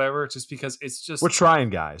toast or whatever, just because it's We're just trying,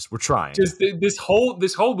 guys. We're trying. this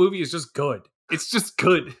whole movie is just good. It's just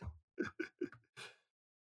good.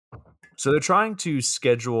 So they're trying to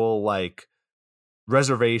schedule like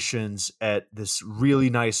reservations at this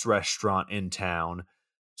really nice restaurant in town.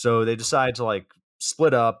 So they decide to like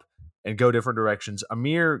split up and go different directions.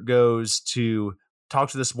 Amir goes to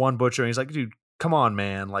talk to this one butcher and he's like, dude, come on,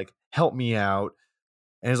 man, like help me out.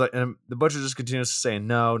 And he's like, and the butcher just continues to say,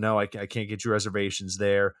 no, I can't get you reservations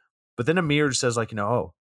there. But then Amir just says like,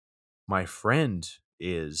 oh, my friend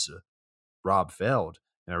is Rob Feld.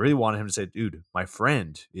 And I really wanted him to say, dude, my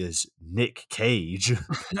friend is Nick Cage.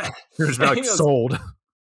 You're just like, sold.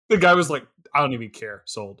 The guy was like, I don't even care.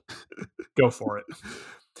 Sold. Go for it.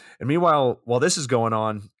 And meanwhile, while this is going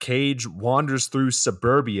on, Cage wanders through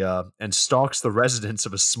suburbia and stalks the residents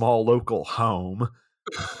of a small local home.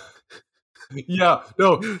 Yeah,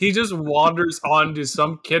 no, he just wanders onto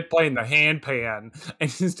some kid playing the handpan, and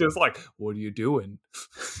he's just like, what are you doing?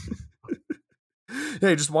 Yeah,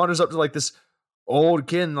 he just wanders up to like this old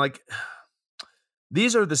kid and like,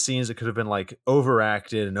 these are the scenes that could have been like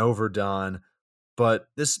overacted and overdone. But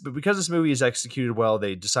because this movie is executed well,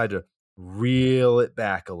 they decide to reel it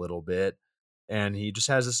back a little bit. And he just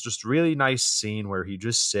has this just really nice scene where he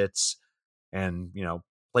just sits and,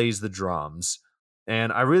 plays the drums.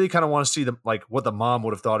 And I really kind of want to see what the mom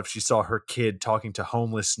would have thought if she saw her kid talking to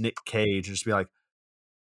homeless Nick Cage and just be like,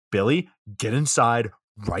 Billy, get inside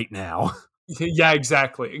right now. Yeah,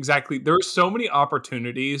 exactly. There are so many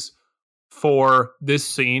opportunities for this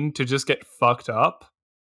scene to just get fucked up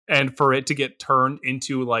and for it to get turned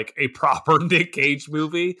into like a proper Nick Cage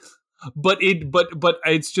movie. But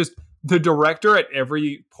it's just the director at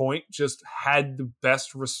every point just had the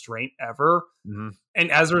best restraint ever. Mm-hmm.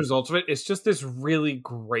 And as a result of it, it's just this really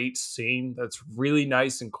great scene that's really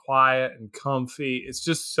nice and quiet and comfy. It's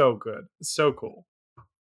just so good. It's so cool.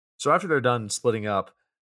 So after they're done splitting up,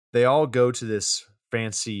 they all go to this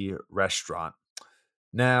fancy restaurant.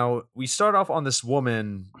 Now, we start off on this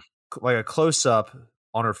woman, like a close-up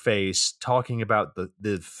on her face, talking about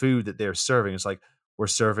the food that they're serving. It's like, we're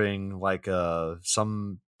serving like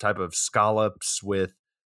some type of scallops with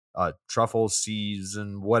truffle seeds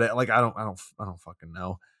and what, like, I don't fucking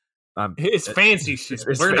know. It's fancy shit.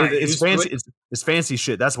 It's fancy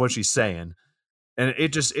shit. That's what she's saying. And it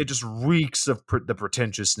just reeks of the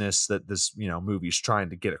pretentiousness that this movie's trying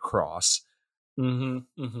to get across.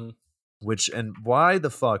 Mm-hmm, mm-hmm. And why the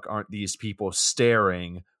fuck aren't these people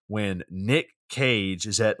staring when Nick Cage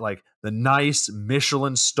is at like the nice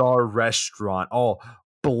Michelin star restaurant, all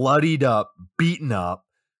bloodied up, beaten up?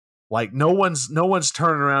 Like no one's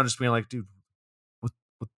turning around just being like, dude,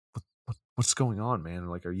 what's going on, man?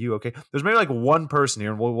 Like, are you okay? There's maybe like one person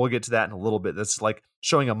here, and we'll get to that in a little bit, that's like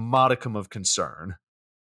showing a modicum of concern.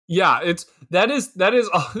 Yeah, that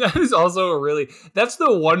is also a really, that's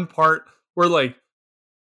the one part where like,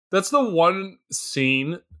 that's the one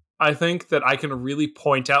scene I think that I can really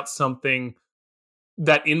point out something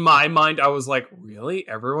that in my mind I was like, really?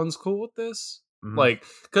 Everyone's cool with this? Mm-hmm. Like,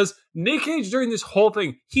 because Nick Cage during this whole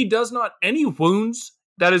thing, he does not, any wounds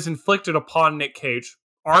that is inflicted upon Nick Cage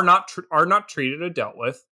are not treated or dealt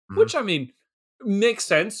with, mm-hmm. which I mean makes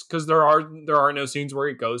sense because there are no scenes where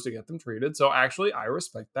he goes to get them treated. So actually, I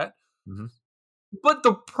respect that. Mm-hmm. But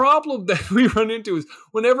the problem that we run into is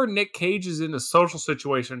whenever Nick Cage is in a social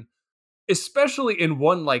situation, especially in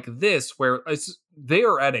one like this, where they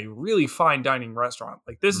are at a really fine dining restaurant.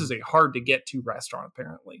 Like this is a hard to get to restaurant,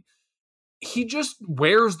 apparently. He just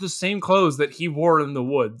wears the same clothes that he wore in the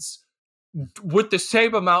woods with the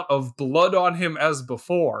same amount of blood on him as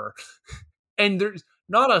before. And there's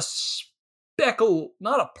not a speckle,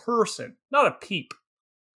 not a person, not a peep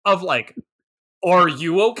of like, are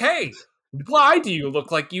you okay? Why do you look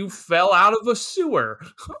like you fell out of a sewer?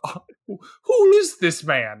 Who is this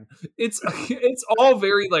man? It's all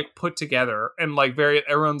very like put together and like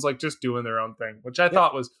everyone's like just doing their own thing, which I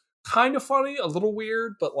thought was kind of funny, a little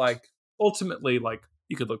weird, but like ultimately like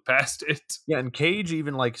you could look past it. Yeah, and Cage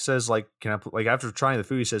even like says like, can I like after trying the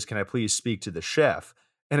food, he says, can I please speak to the chef?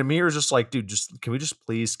 And Amir is just like, dude, can we just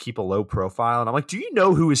please keep a low profile? And I'm like, do you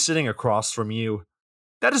know who is sitting across from you?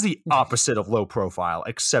 That is the opposite of low profile,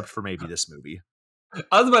 except for maybe this movie.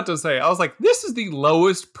 I was about to say, I was like, this is the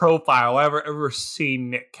lowest profile I've ever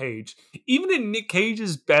seen Nick Cage. Even in Nick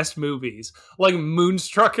Cage's best movies, like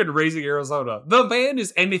Moonstruck and Raising Arizona, the man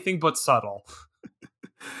is anything but subtle.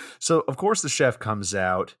 So, of course, the chef comes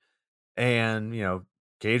out and,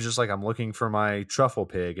 Cage is like, I'm looking for my truffle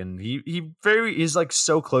pig. And he's like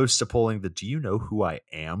so close to pulling the do you know who I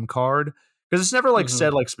am card? Because it's never like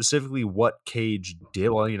said like specifically what Cage did.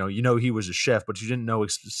 Well, he was a chef, but you didn't know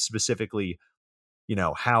specifically,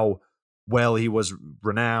 how well he was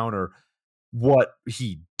renowned or what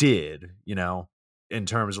he did, in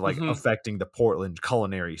terms of like Mhm. affecting the Portland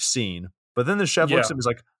culinary scene. But then the chef looks Yeah. at him, he's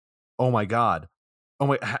like, "Oh my god, oh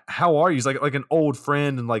my, how are you?" He's like an old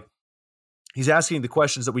friend, and like he's asking the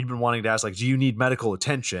questions that we've been wanting to ask, like, "Do you need medical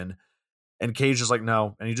attention?" And Cage is like,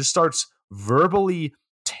 "No," and he just starts verbally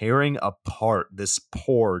tearing apart this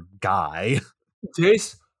poor guy.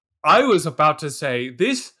 This I was about to say,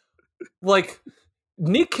 this, like,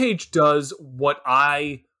 Nick Cage does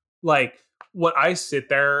like, what I sit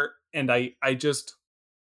there and I just,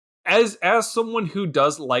 as someone who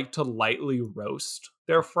does like to lightly roast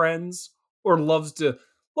their friends, or loves to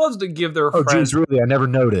give their Oh, geez, friends really? I never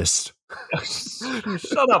noticed.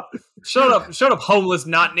 shut up, shut up, homeless,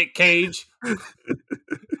 not Nick Cage.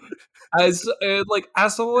 As like,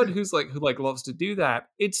 as someone who like loves to do that,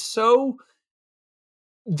 it's so,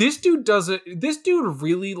 this dude does it. This dude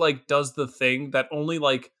really like does the thing that only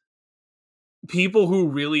like people who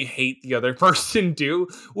really hate the other person do,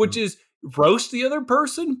 which is roast the other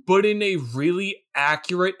person, but in a really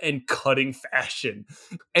accurate and cutting fashion,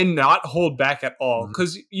 and not hold back at all. Mhm.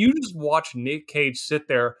 Because you just watch Nick Cage sit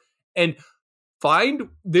there and find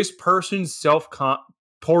this person's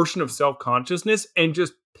portion of self consciousness and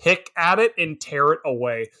just pick at it and tear it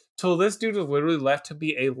away till this dude is literally left to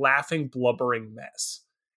be a laughing, blubbering mess.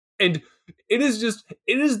 And it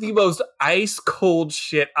is the most ice cold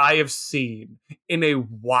shit I have seen in a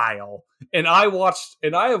while. And I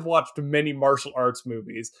have watched many martial arts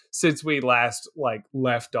movies since we last like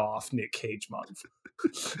left off Nick Cage month.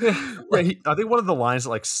 Yeah, Like, I think one of the lines that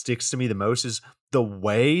like sticks to me the most is the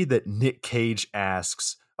way that Nick Cage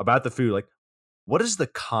asks about the food, like, "What is the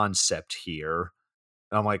concept here?"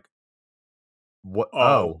 And I'm like, "What?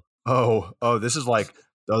 oh This is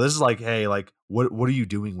like, hey, like, what are you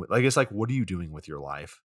doing with? Like, it's like, what are you doing with your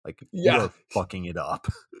life? Like, you yeah. are fucking it up."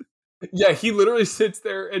 Yeah, he literally sits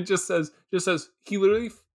there and just says he literally,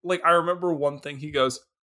 like, I remember one thing, he goes,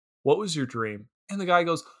 "What was your dream?" And the guy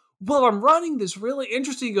goes, "Well, I'm running this really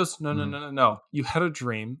interesting." He goes, "No, no, Mhm. no, no, no. You had a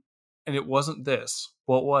dream and it wasn't this.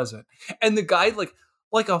 What was it?" And the guy,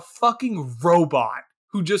 like a fucking robot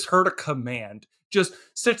who just heard a command, just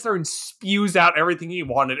sits there and spews out everything he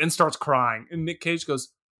wanted and starts crying. And Nick Cage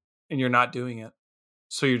goes, "And you're not doing it.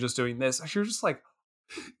 So you're just doing this." And you're just like,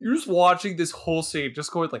 you're just watching this whole scene,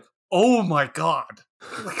 just going like, "Oh my god."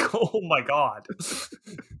 Like, oh my god.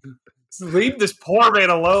 Leave this poor man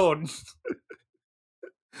alone.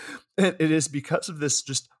 And it is because of this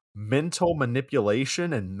just mental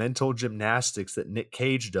manipulation and mental gymnastics that Nick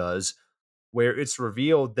Cage does, where it's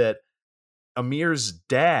revealed that Amir's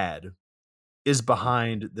dad is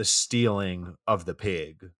behind the stealing of the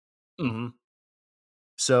pig. Mhm.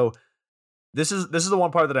 So this is the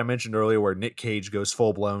one part that I mentioned earlier where Nick Cage goes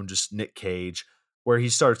full blown just Nick Cage, where he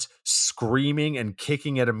starts screaming and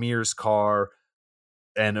kicking at Amir's car,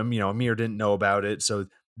 and Amir didn't know about it, so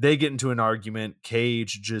they get into an argument.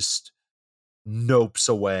 Cage just nopes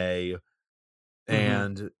away, Mhm.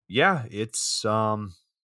 and yeah, it's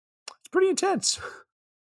pretty intense.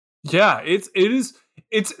 Yeah, it's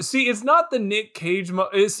not the Nick Cage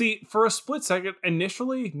see, for a split second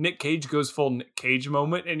initially Nick Cage goes full Nick Cage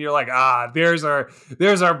moment and you're like, "Ah, there's our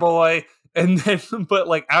boy." And then but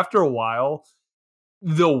like after a while,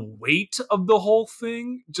 the weight of the whole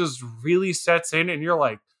thing just really sets in and you're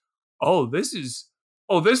like, "Oh, this is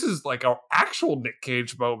like our actual Nick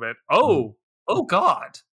Cage moment. Mhm. Oh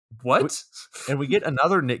god. We- What?" and we get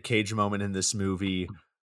another Nick Cage moment in this movie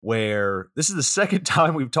where this is the second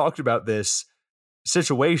time we've talked about this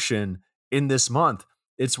situation in this month.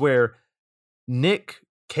 It's where Nick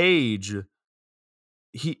Cage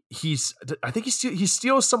he's I think he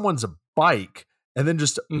steals someone's bike and then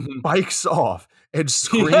just Mhm. bikes off and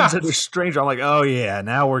screams Yeah. at a stranger. I'm like, "Oh yeah,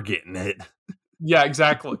 now we're getting it." Yeah,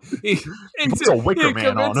 exactly. He puts a Wicker He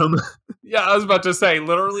Man on commits. him. Yeah, I was about to say,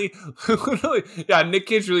 literally, literally, yeah, Nick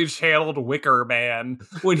Cage really channeled Wicker Man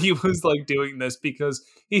when he was like doing this because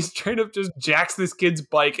he's straight up just jacks this kid's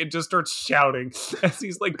bike and just starts shouting as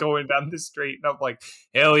he's like going down the street. And I'm like,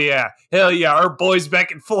 hell yeah, our boy's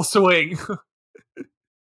back in full swing.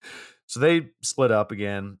 So they split up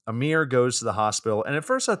again. Amir goes to the hospital, and at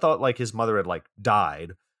first I thought like his mother had like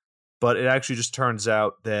died, but it actually just turns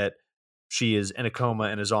out that she is in a coma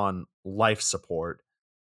and is on life support.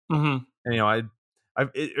 Hmm. And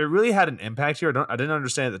it really had an impact here. I didn't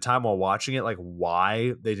understand at the time while watching it like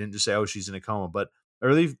why they didn't just say, "Oh, she's in a coma," but I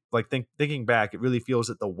really like thinking back, it really feels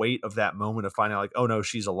that the weight of that moment of finding out like, "Oh no,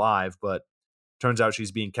 she's alive," but turns out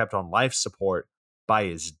she's being kept on life support by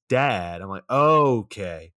his dad. I'm like,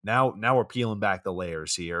 okay, now we're peeling back the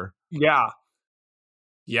layers here. Yeah,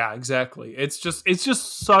 yeah, exactly. It's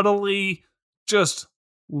just subtly just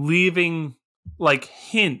leaving like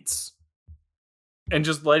hints and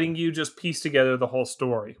just letting you just piece together the whole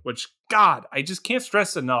story, which, God, I just can't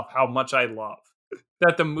stress enough how much I love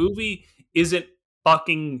that the movie isn't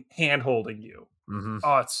fucking hand holding you. Hmm.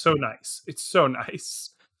 Oh, it's so nice. It's so nice.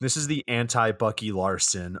 This is the anti Bucky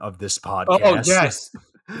Larson of this Oh, podcast. yes.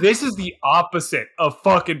 This is the opposite of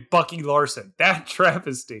fucking Bucky Larson. That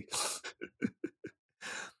travesty.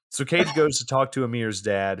 So Cage goes to talk to Amir's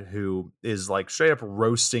dad, who is like straight up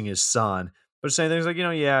roasting his son, but saying things like,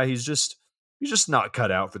 yeah, he's just not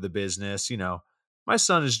cut out for the business. My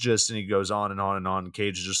son is just, and he goes on and on and on. And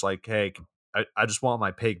Cage is just like, hey, I just want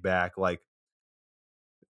my pig back. Like,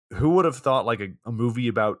 who would have thought like a movie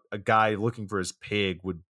about a guy looking for his pig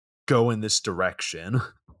would go in this direction?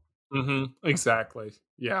 Exactly.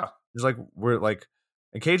 Yeah. It's like, we're like,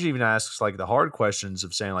 and Cage even asks like the hard questions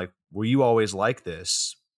of saying like, were you always like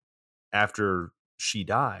this after she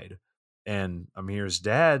died? And Amir's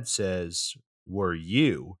dad says, were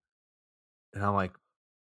you? And I'm like,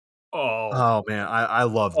 Oh. oh man, I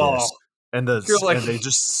love Oh. this. And You're like, they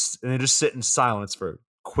just sit in silence for a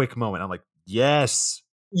quick moment. I'm like, yes,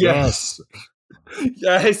 yes. yes.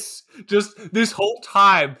 Yes. Just this whole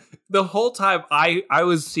time, the whole time I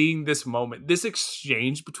was seeing this moment, this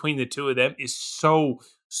exchange between the two of them is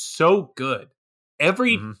so good.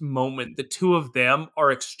 Every Hmm. moment the two of them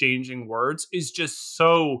are exchanging words is just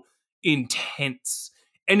so intense.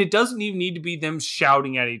 And it doesn't even need to be them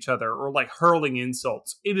shouting at each other or like hurling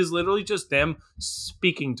insults. It is literally just them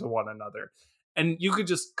speaking to one another. And you could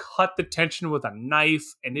just cut the tension with a knife,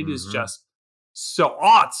 and it is Hmm. just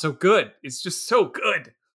it's so good. It's just so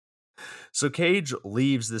good. So Cage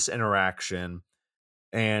leaves this interaction,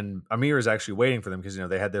 and Amir is actually waiting for them because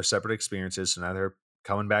they had their separate experiences, so now they're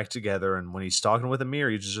coming back together. And when he's talking with Amir,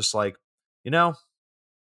 he's just like, you know,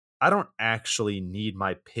 I don't actually need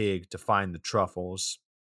my pig to find the truffles.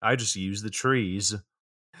 I just use the trees.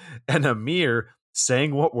 And Amir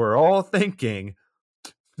saying what we're all thinking,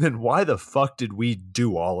 then why the fuck did we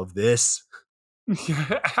do all of this?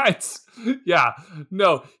 Yeah,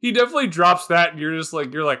 no, he definitely drops that, and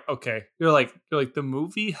you're like, okay, you're like, the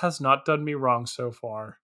movie has not done me wrong so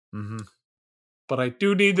far, Hmm. but I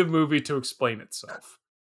do need the movie to explain itself.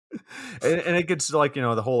 And it gets to like,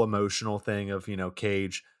 the whole emotional thing of,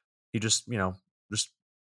 Cage. He just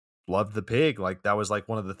loved the pig. Like that was like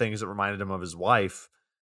one of the things that reminded him of his wife.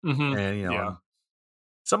 And, Yeah.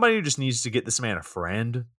 somebody who just needs to get this man a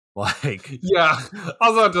friend. Like, Yeah, I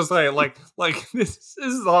was about to say, like this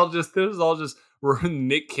is all just where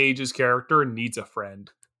Nick Cage's character needs a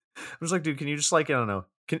friend. I was like, dude, can you just like, I don't know,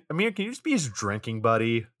 Amir, can you just be his drinking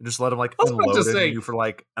buddy and just let him like I was about to unload into say, you for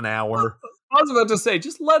like an hour?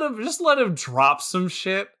 just let him drop some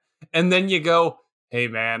shit, and then you go, "Hey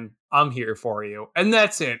man, I'm here for you," and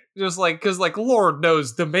that's it. Just like, because like Lord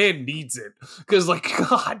knows the man needs it, because like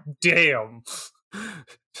God damn.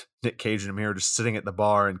 Nick Cage and Amir are just sitting at the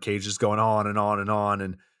bar, and Cage is going on and on and on,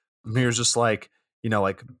 and Amir's just like,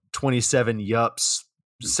 like 27 yups,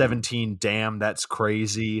 17 damn, that's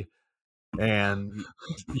crazy. And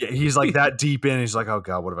he's like that deep in, he's like, oh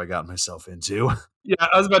god, what have I gotten myself into? Yeah,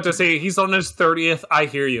 I was about to say he's on his 30th. I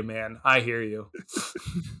hear you, man. I hear you.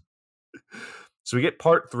 So we get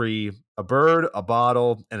part 3, a bird, a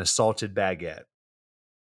bottle, and a salted baguette.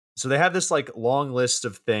 So they have this like long list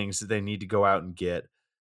of things that they need to go out and get.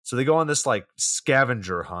 So they go on this like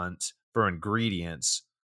scavenger hunt for ingredients,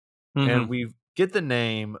 and Hmm. we get the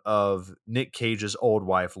name of Nick Cage's old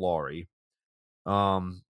wife, Laurie.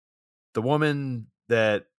 Um, the woman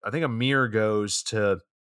that I think Amir goes to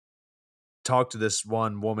talk to, this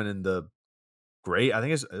one woman in the grave.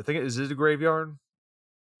 Is it a graveyard?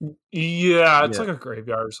 Yeah, it's Yeah, like a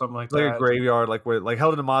graveyard or something like like a that. graveyard, like where like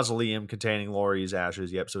held in a mausoleum containing Laurie's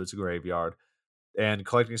ashes. Yep, so it's a graveyard, and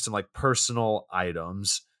collecting some like personal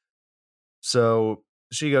items. So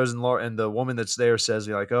she goes, and Laura, and the woman that's there says,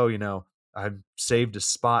 like, oh, I saved a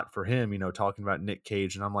spot for him, talking about Nick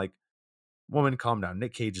Cage. And I'm like, woman, calm down.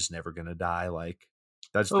 Nick Cage is never gonna die. Like,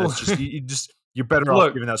 that's Oh, just you're better off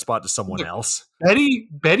look, giving that spot to someone look. else.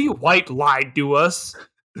 Betty White lied to us.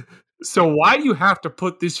 So why do you have to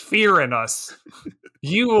put this fear in us?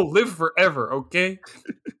 You will live forever, okay?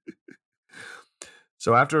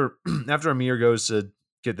 So after after Amir goes to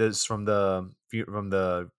get this from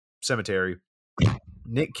the cemetery,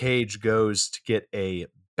 Nick Cage goes to get a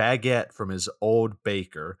baguette from his old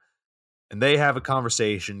baker, and they have a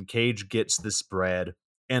conversation. Cage gets this bread,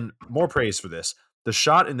 and more praise for this. The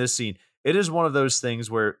shot in this scene, it is one of those things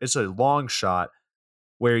where it's a long shot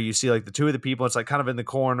where you see like the two of the people, it's like kind of in the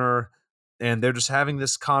corner, and they're just having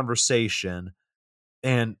this conversation.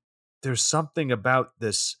 And there's something about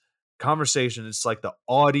this conversation. It's like the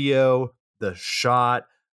audio, the shot,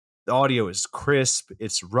 The audio is crisp,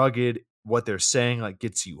 it's rugged. What they're saying like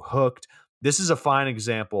gets you hooked. This is a fine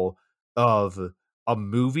example of a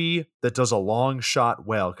movie that does a long shot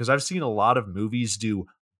well, because I've seen a lot of movies do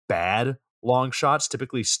bad long shots,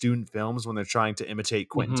 typically student films when they're trying to imitate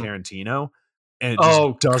Quentin Mhm. Tarantino, and it just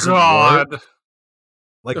Oh doesn't work. god.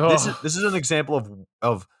 Like Ugh. this is an example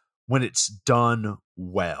of when it's done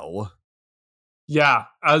well. Yeah,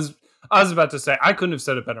 I was about to say I couldn't have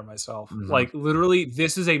said it better myself. Mhm. Like literally,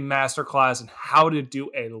 this is a masterclass in how to do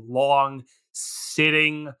a long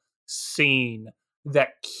sitting scene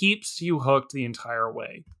that keeps you hooked the entire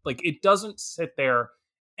way. Like it doesn't sit there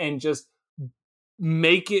and just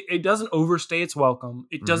it doesn't overstay its welcome.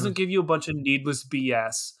 It Mhm. doesn't give you a bunch of needless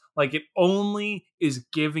BS. Like it only is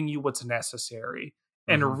giving you what's necessary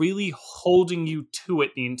and Mhm. really holding you to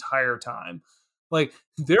it the entire time. Like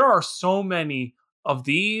there are so many of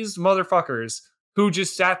these motherfuckers who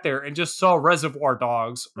just sat there and just saw Reservoir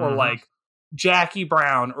Dogs or Mhm. like Jackie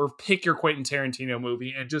Brown or pick your Quentin Tarantino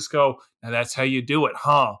movie and just go, now that's how you do it,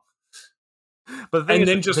 huh? But the thing And is,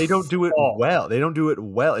 then just they don't do it fall. well. They don't do it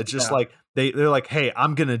well. It's just Yeah. like they're like, "Hey,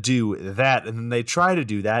 I'm gonna do that," and then they try to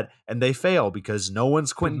do that and they fail because no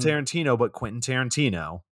one's Quentin Mhm. Tarantino but Quentin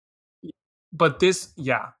Tarantino. But this,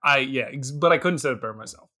 but I couldn't say it better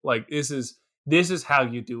myself. Like this is how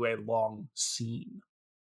you do a long scene.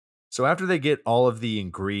 So after they get all of the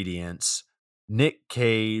ingredients, Nick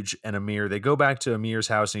Cage and Amir, they go back to Amir's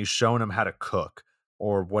house and he's showing them how to cook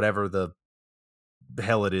or whatever the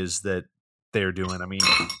hell it is that they're doing. I mean,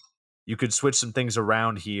 you could switch some things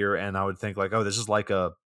around here and I would think like, oh, this is like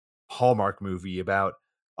a Hallmark movie about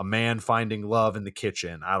a man finding love in the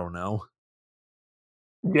kitchen. I don't know.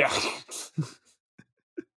 Yeah.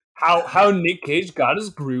 How Nick Cage got his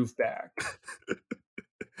groove back.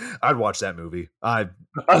 I'd watch that movie. I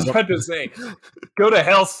I was about to say, go to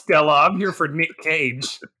hell, Stella. I'm here for Nick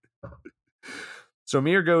Cage. So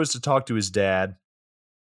Amir goes to talk to his dad.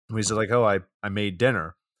 He's like, "Oh, I made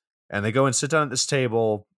dinner," and they go and sit down at this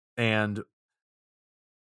table. And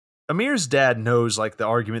Amir's dad knows like the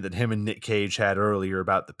argument that him and Nick Cage had earlier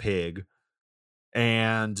about the pig.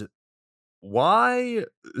 And why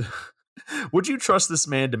would you trust this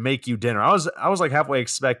man to make you dinner? I was like halfway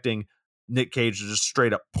expecting Nick Cage to just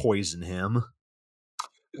straight up poison him.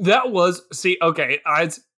 That was see, okay, I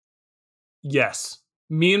yes.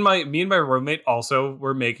 Me and my roommate also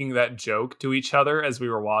were making that joke to each other as we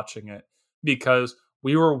were watching it because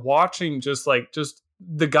we were watching just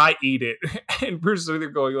the guy eat it and we're sitting there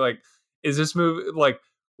going like, is this movie like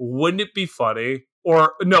wouldn't it be funny?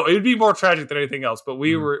 Or no, it'd be more tragic than anything else.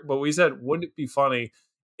 Mhm. But we said, wouldn't it be funny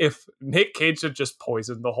if Nick Cage had just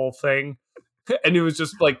poisoned the whole thing? And it was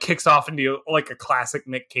just like kicks off into like a classic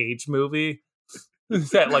Nick Cage movie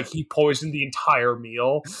that like he poisoned the entire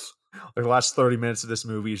meal. Like the last 30 minutes of this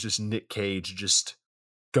movie is just Nick Cage just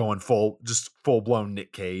going full blown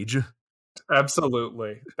Nick Cage.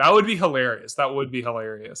 Absolutely. That would be hilarious. That would be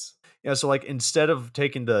hilarious. Yeah, so like instead of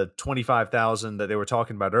taking the 25,000 that they were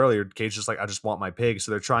talking about earlier, Cage just like, I just want my pig.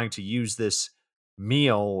 So they're trying to use this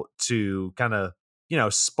meal to kind of,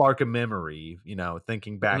 spark a memory,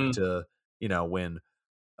 thinking back Mhm. to, when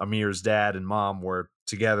Amir's dad and mom were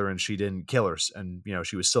together and she didn't kill her and,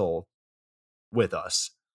 she was still with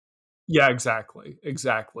us. Yeah, exactly.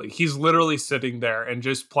 Exactly. He's literally sitting there and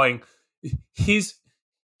just playing he's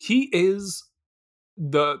he is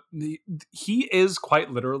he is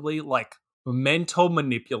quite literally like mental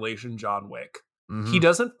manipulation John Wick. He Hmm.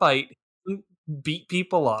 doesn't fight, he doesn't beat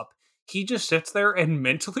people up. He just sits there and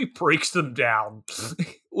mentally breaks them down,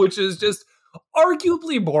 which is just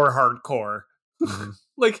arguably more hardcore. Hmm.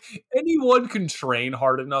 Like anyone can train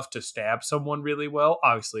hard enough to stab someone really well.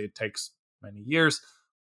 Obviously, it takes many years,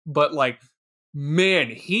 but like, man,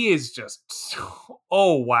 he is just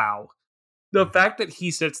oh wow. The fact that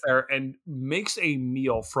he sits there and makes a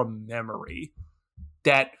meal from memory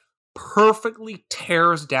that perfectly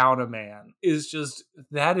tears down a man is just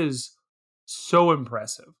that is so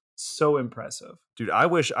impressive. So impressive. Dude, I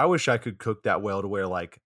wish I could cook that well to where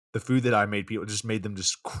like the food that I made people just made them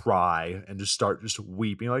just cry and just start just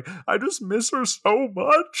weeping like I just miss her so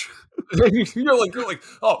much. You're like,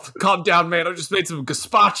 oh, calm down, man. I just made some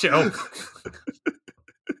gazpacho.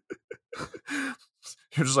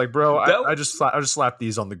 You're just like, bro, That I just slapped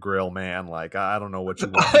these on the grill, man. Like I don't know what you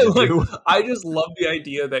want me I to like do. I just love the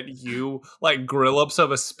idea that you like grill up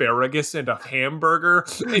some asparagus and a hamburger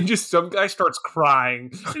and just some guy starts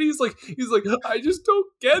crying and he's like I just don't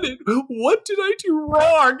get it. What did I do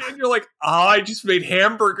wrong? And you're like, oh, I just made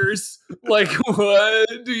hamburgers. Like what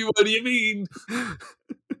do you mean?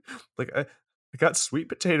 like I, got sweet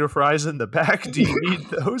potato fries in the back. Do you need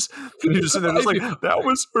those?" And you're just sitting there just like, "That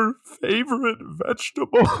was her favorite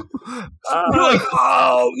vegetable." You're like,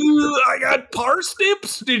 Ah. "Oh, I got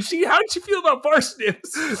parsnips. How did she feel about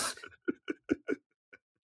parsnips?"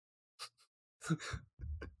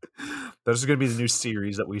 There's going to be the new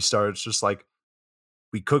series that we start. It's just like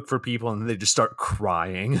we cook for people and they just start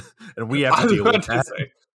crying and we have I to was deal with about to that.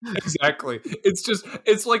 say. Exactly.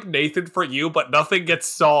 It's like Nathan for you, but nothing gets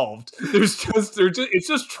solved. It's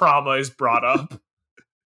just trauma is brought up.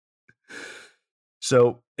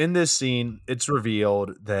 So in this scene, it's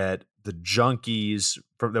revealed that the junkies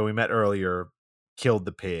that we met earlier killed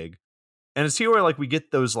the pig. And it's here where like we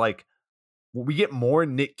get those like we get more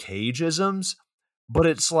Nick Cage-isms, but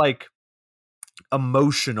it's like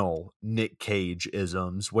emotional Nick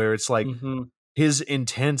Cage-isms where it's like Mhm. his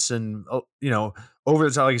intense and over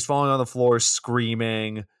the top, like he's falling on the floor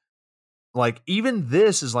screaming. Like even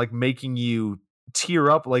this is like making you tear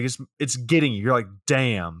up. Like it's getting you. You're like,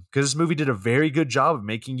 damn, because this movie did a very good job of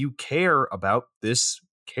making you care about this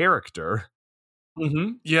character.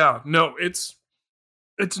 Mhm. Yeah, no, it's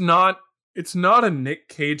not it's not a Nick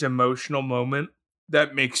Cage emotional moment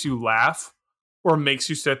that makes you laugh or makes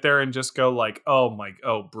you sit there and just go like, oh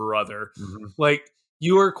brother." Mhm. Like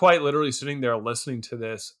you are quite literally sitting there listening to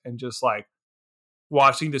this and just like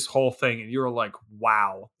watching this whole thing and you're like,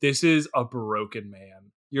 "Wow, this is a broken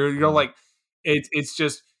man." You're Mhm. like it's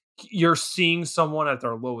just you're seeing someone at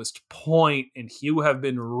their lowest point and you have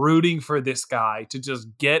been rooting for this guy to just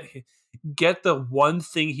get the one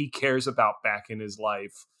thing he cares about back in his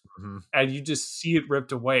life, Mhm. and you just see it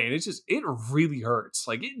ripped away, and it really hurts.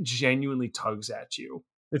 Like it genuinely tugs at you,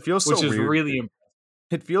 It feels so which is weird. really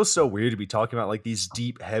It feels so weird to be talking about like these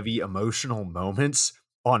deep, heavy, emotional moments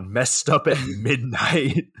on Messed Up at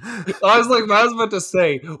Midnight. I was about to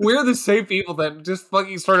say, we're the same people that just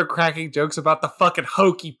fucking started cracking jokes about the fucking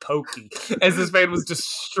hokey pokey as this man was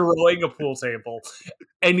destroying a pool table.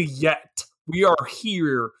 And yet, we are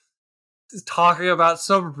here talking about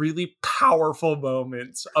some really powerful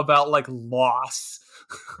moments about like loss.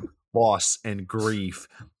 Loss and grief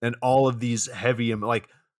and all of these heavy like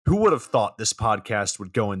who would have thought this podcast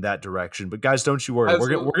would go in that direction? But guys, don't you worry. We're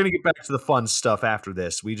Absolutely. gonna get back to the fun stuff after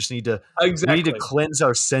this. We just need to Exactly. cleanse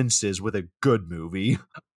our senses with a good movie.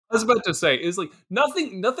 I was about to say, is like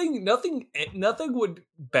nothing would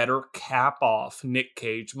better cap off Nick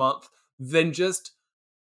Cage month than just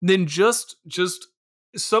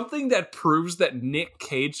something that proves that Nick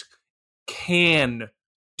Cage can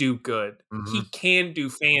do good. Mhm. He can do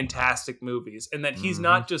fantastic movies, and that he's Mhm.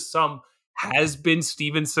 not just some has been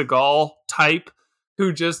Steven Seagal type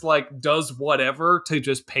who just like does whatever to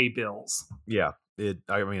just pay bills. Yeah.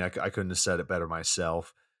 I mean, I couldn't have said it better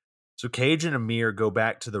myself. So Cage and Amir go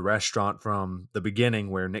back to the restaurant from the beginning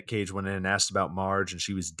where Nick Cage went in and asked about Marge and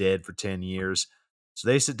she was dead for 10 years. So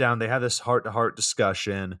they sit down, they have this heart-to-heart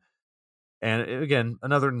discussion. And again,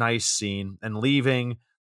 another nice scene. And leaving,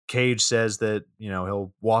 Cage says that,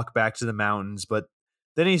 he'll walk back to the mountains, but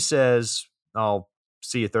then he says, "I'll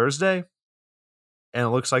see you Thursday." And it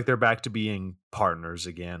looks like they're back to being partners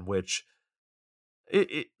again, which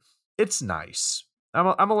it it's nice.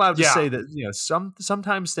 I'm allowed to Yeah. say that,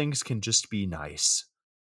 sometimes things can just be nice.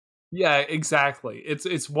 Yeah, exactly.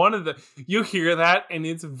 It's one of the you hear that and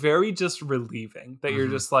it's very just relieving that you're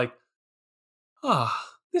Mhm. just like,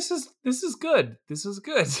 "Ah, this is good. This is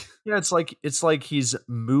good." Yeah, it's like he's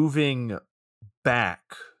moving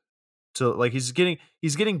back to like he's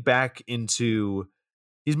getting back into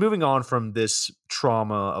he's moving on from this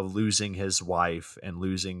trauma of losing his wife and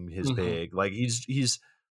losing his Mhm. pig. Like he's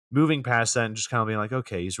moving past that and just kind of being like,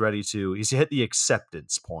 okay, he's hit the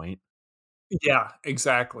acceptance point. Yeah,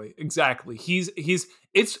 exactly. Exactly.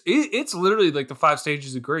 It's literally like the 5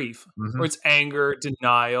 stages of grief, Hmm. where it's anger,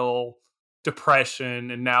 denial,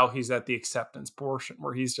 depression, and now he's at the acceptance portion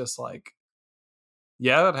where he's just like,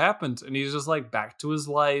 "Yeah, that happened." And he's just like back to his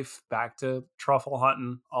life, back to truffle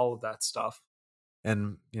hunting, all of that stuff.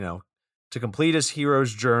 And to complete his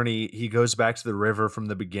hero's journey, he goes back to the river from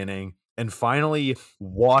the beginning and finally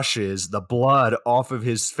washes the blood off of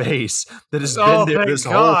his face that has been Oh, there thank this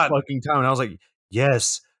whole God. fucking time. And I was like,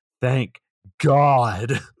 yes, thank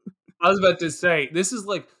God. I was about to say,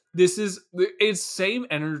 it's same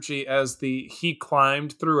energy as the he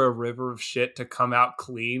climbed through a river of shit to come out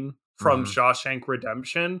clean from Hmm. Shawshank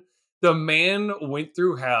Redemption. The man went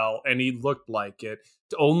through hell and he looked like it,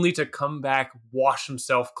 only to come back, wash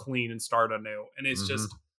himself clean and start anew. And Hmm.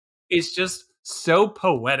 it's just so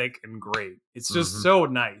poetic and great. It's just Hmm. so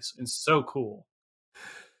nice and so cool.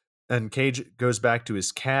 And Cage goes back to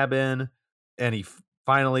his cabin and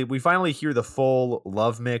we finally hear the full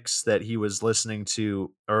love mix that he was listening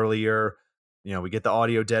to earlier. You know, we get the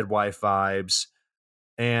audio dead wife vibes,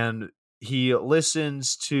 and he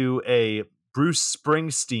listens to a Bruce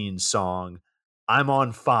Springsteen song, I'm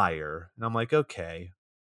on Fire. And I'm like, okay.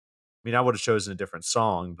 I mean, I would have chosen a different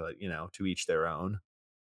song, but you know, to each their own.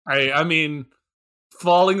 I mean,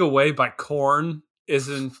 Falling Away by Korn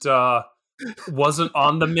isn't wasn't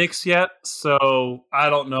on the mix yet, so I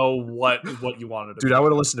don't know what you wanted to Dude, I pick.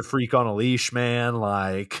 would have listened to Freak on a Leash, man.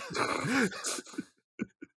 Like,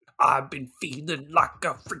 I've been feeling like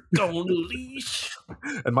a freak on a leash.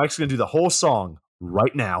 and Mike's gonna do the whole song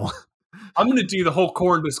right now. I'm gonna do the whole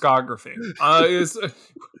Korn discography.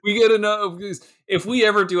 We get enough. If we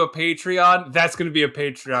ever do a Patreon, that's gonna be a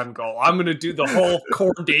Patreon goal. I'm gonna do the whole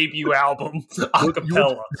Korn debut album a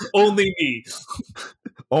cappella. Only me.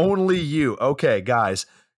 Only you. Okay, guys,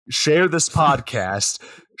 share this podcast.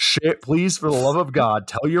 Share, please, for the love of God,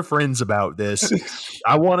 tell your friends about this.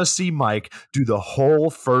 I want to see Mike do the whole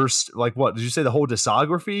first, like, what did you say? The whole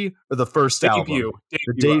discography or the first album?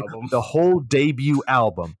 Album. The whole debut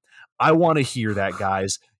album. I want to hear that,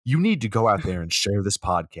 guys. You need to go out there and share this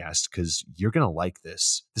podcast because you're gonna like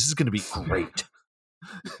this. This is gonna be great.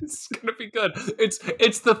 It's gonna be good.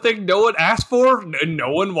 It's the thing no one asked for and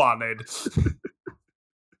no one wanted.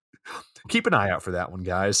 Keep an eye out for that one,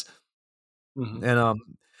 guys. Mm-hmm.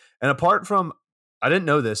 And apart from, I didn't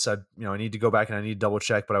know this. I need to go back and I need to double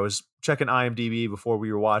check. But I was checking IMDb before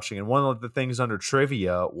we were watching, and one of the things under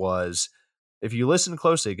trivia was, if you listen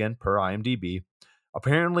closely, again per IMDb,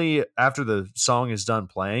 apparently after the song is done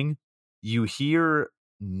playing, you hear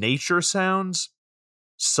nature sounds,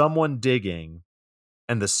 someone digging,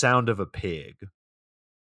 and the sound of a pig.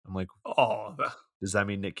 I'm like, oh, does that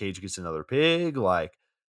mean Nick Cage gets another pig? Like,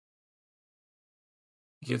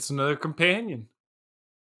 gets another companion.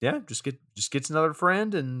 Yeah, just gets another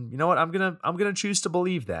friend, and you know what? I'm gonna choose to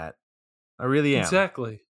believe that. I really am.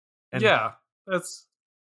 Exactly. And, yeah,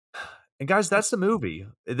 and guys, that's the movie.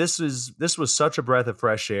 This was such a breath of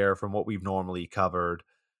fresh air from what we've normally covered.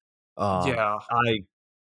 Yeah.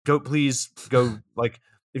 Please go. Like,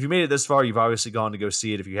 if you made it this far, you've obviously gone to go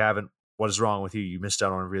see it. If you haven't, what is wrong with you? You missed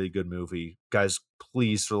out on a really good movie, guys.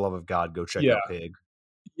 Please, for the love of God, go check out Pig.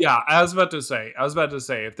 Yeah, I was about to say,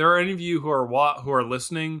 if there are any of you who are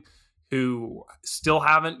listening who still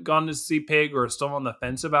haven't gone to see Pig or are still on the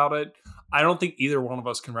fence about it, I don't think either one of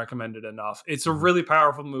us can recommend it enough. It's a really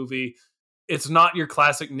powerful movie. It's not your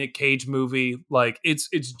classic Nick Cage movie. Like, it's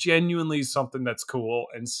genuinely something that's cool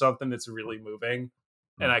and something that's really moving.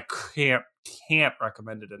 And I can't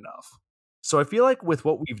recommend it enough. So I feel like with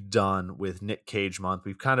what we've done with Nick Cage Month,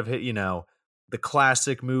 we've kind of hit, the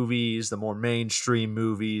classic movies, the more mainstream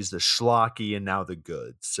movies, the schlocky, and now the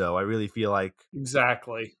good. So I really feel like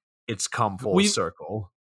exactly it's come full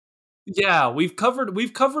circle. Yeah, we've covered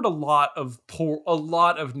a lot of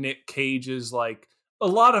Nick Cage's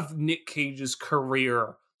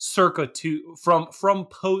career circa from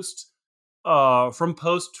post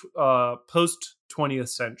 20th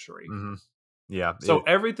century. Mm-hmm. Yeah. So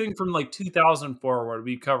everything from like 2000 forward,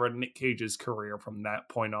 we covered Nick Cage's career from that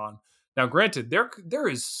point on. Now, granted, there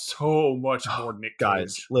is so much more Nick Cage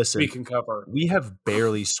guys, listen, we can cover. We have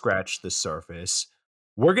barely scratched the surface.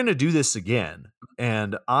 We're going to do this again.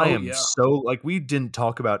 And I am so, we didn't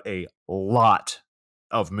talk about a lot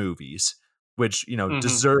of movies, which,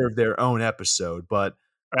 deserve their own episode. But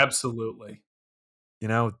absolutely.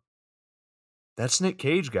 That's Nick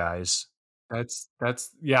Cage, guys. That's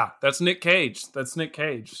Nick Cage. That's Nick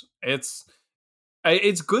Cage. It's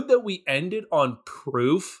good that we ended on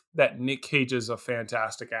proof that Nick Cage is a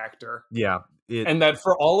fantastic actor. Yeah. And that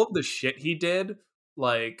for all of the shit he did,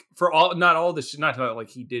 for all of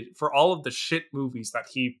the shit movies that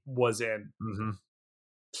he was in,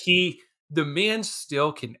 the man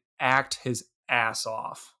still can act his ass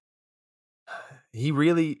off.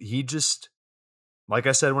 He just, like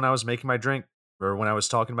I said when I was making my drink, or when I was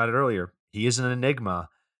talking about it earlier, he is an enigma.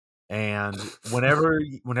 And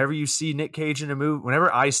whenever you see Nick Cage in a movie,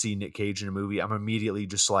 whenever I see Nick Cage in a movie, I'm immediately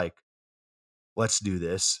just like, let's do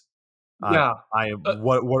this. Yeah.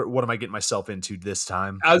 What am I getting myself into this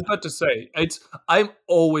time? I was about to say, I'm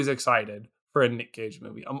always excited for a Nick Cage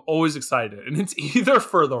movie. I'm always excited. And it's either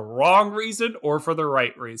for the wrong reason or for the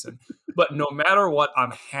right reason. But no matter what,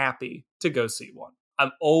 I'm happy to go see one.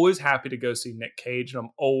 I'm always happy to go see Nick Cage. And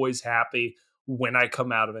I'm always happy when I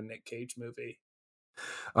come out of a Nick Cage movie.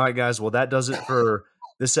 All right, guys. Well, that does it for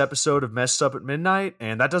this episode of Messed Up at Midnight,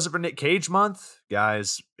 and that does it for Nick Cage Month,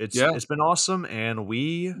 guys. It's been awesome, and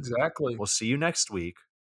we will see you next week.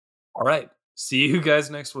 All right, see you guys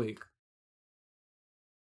next week.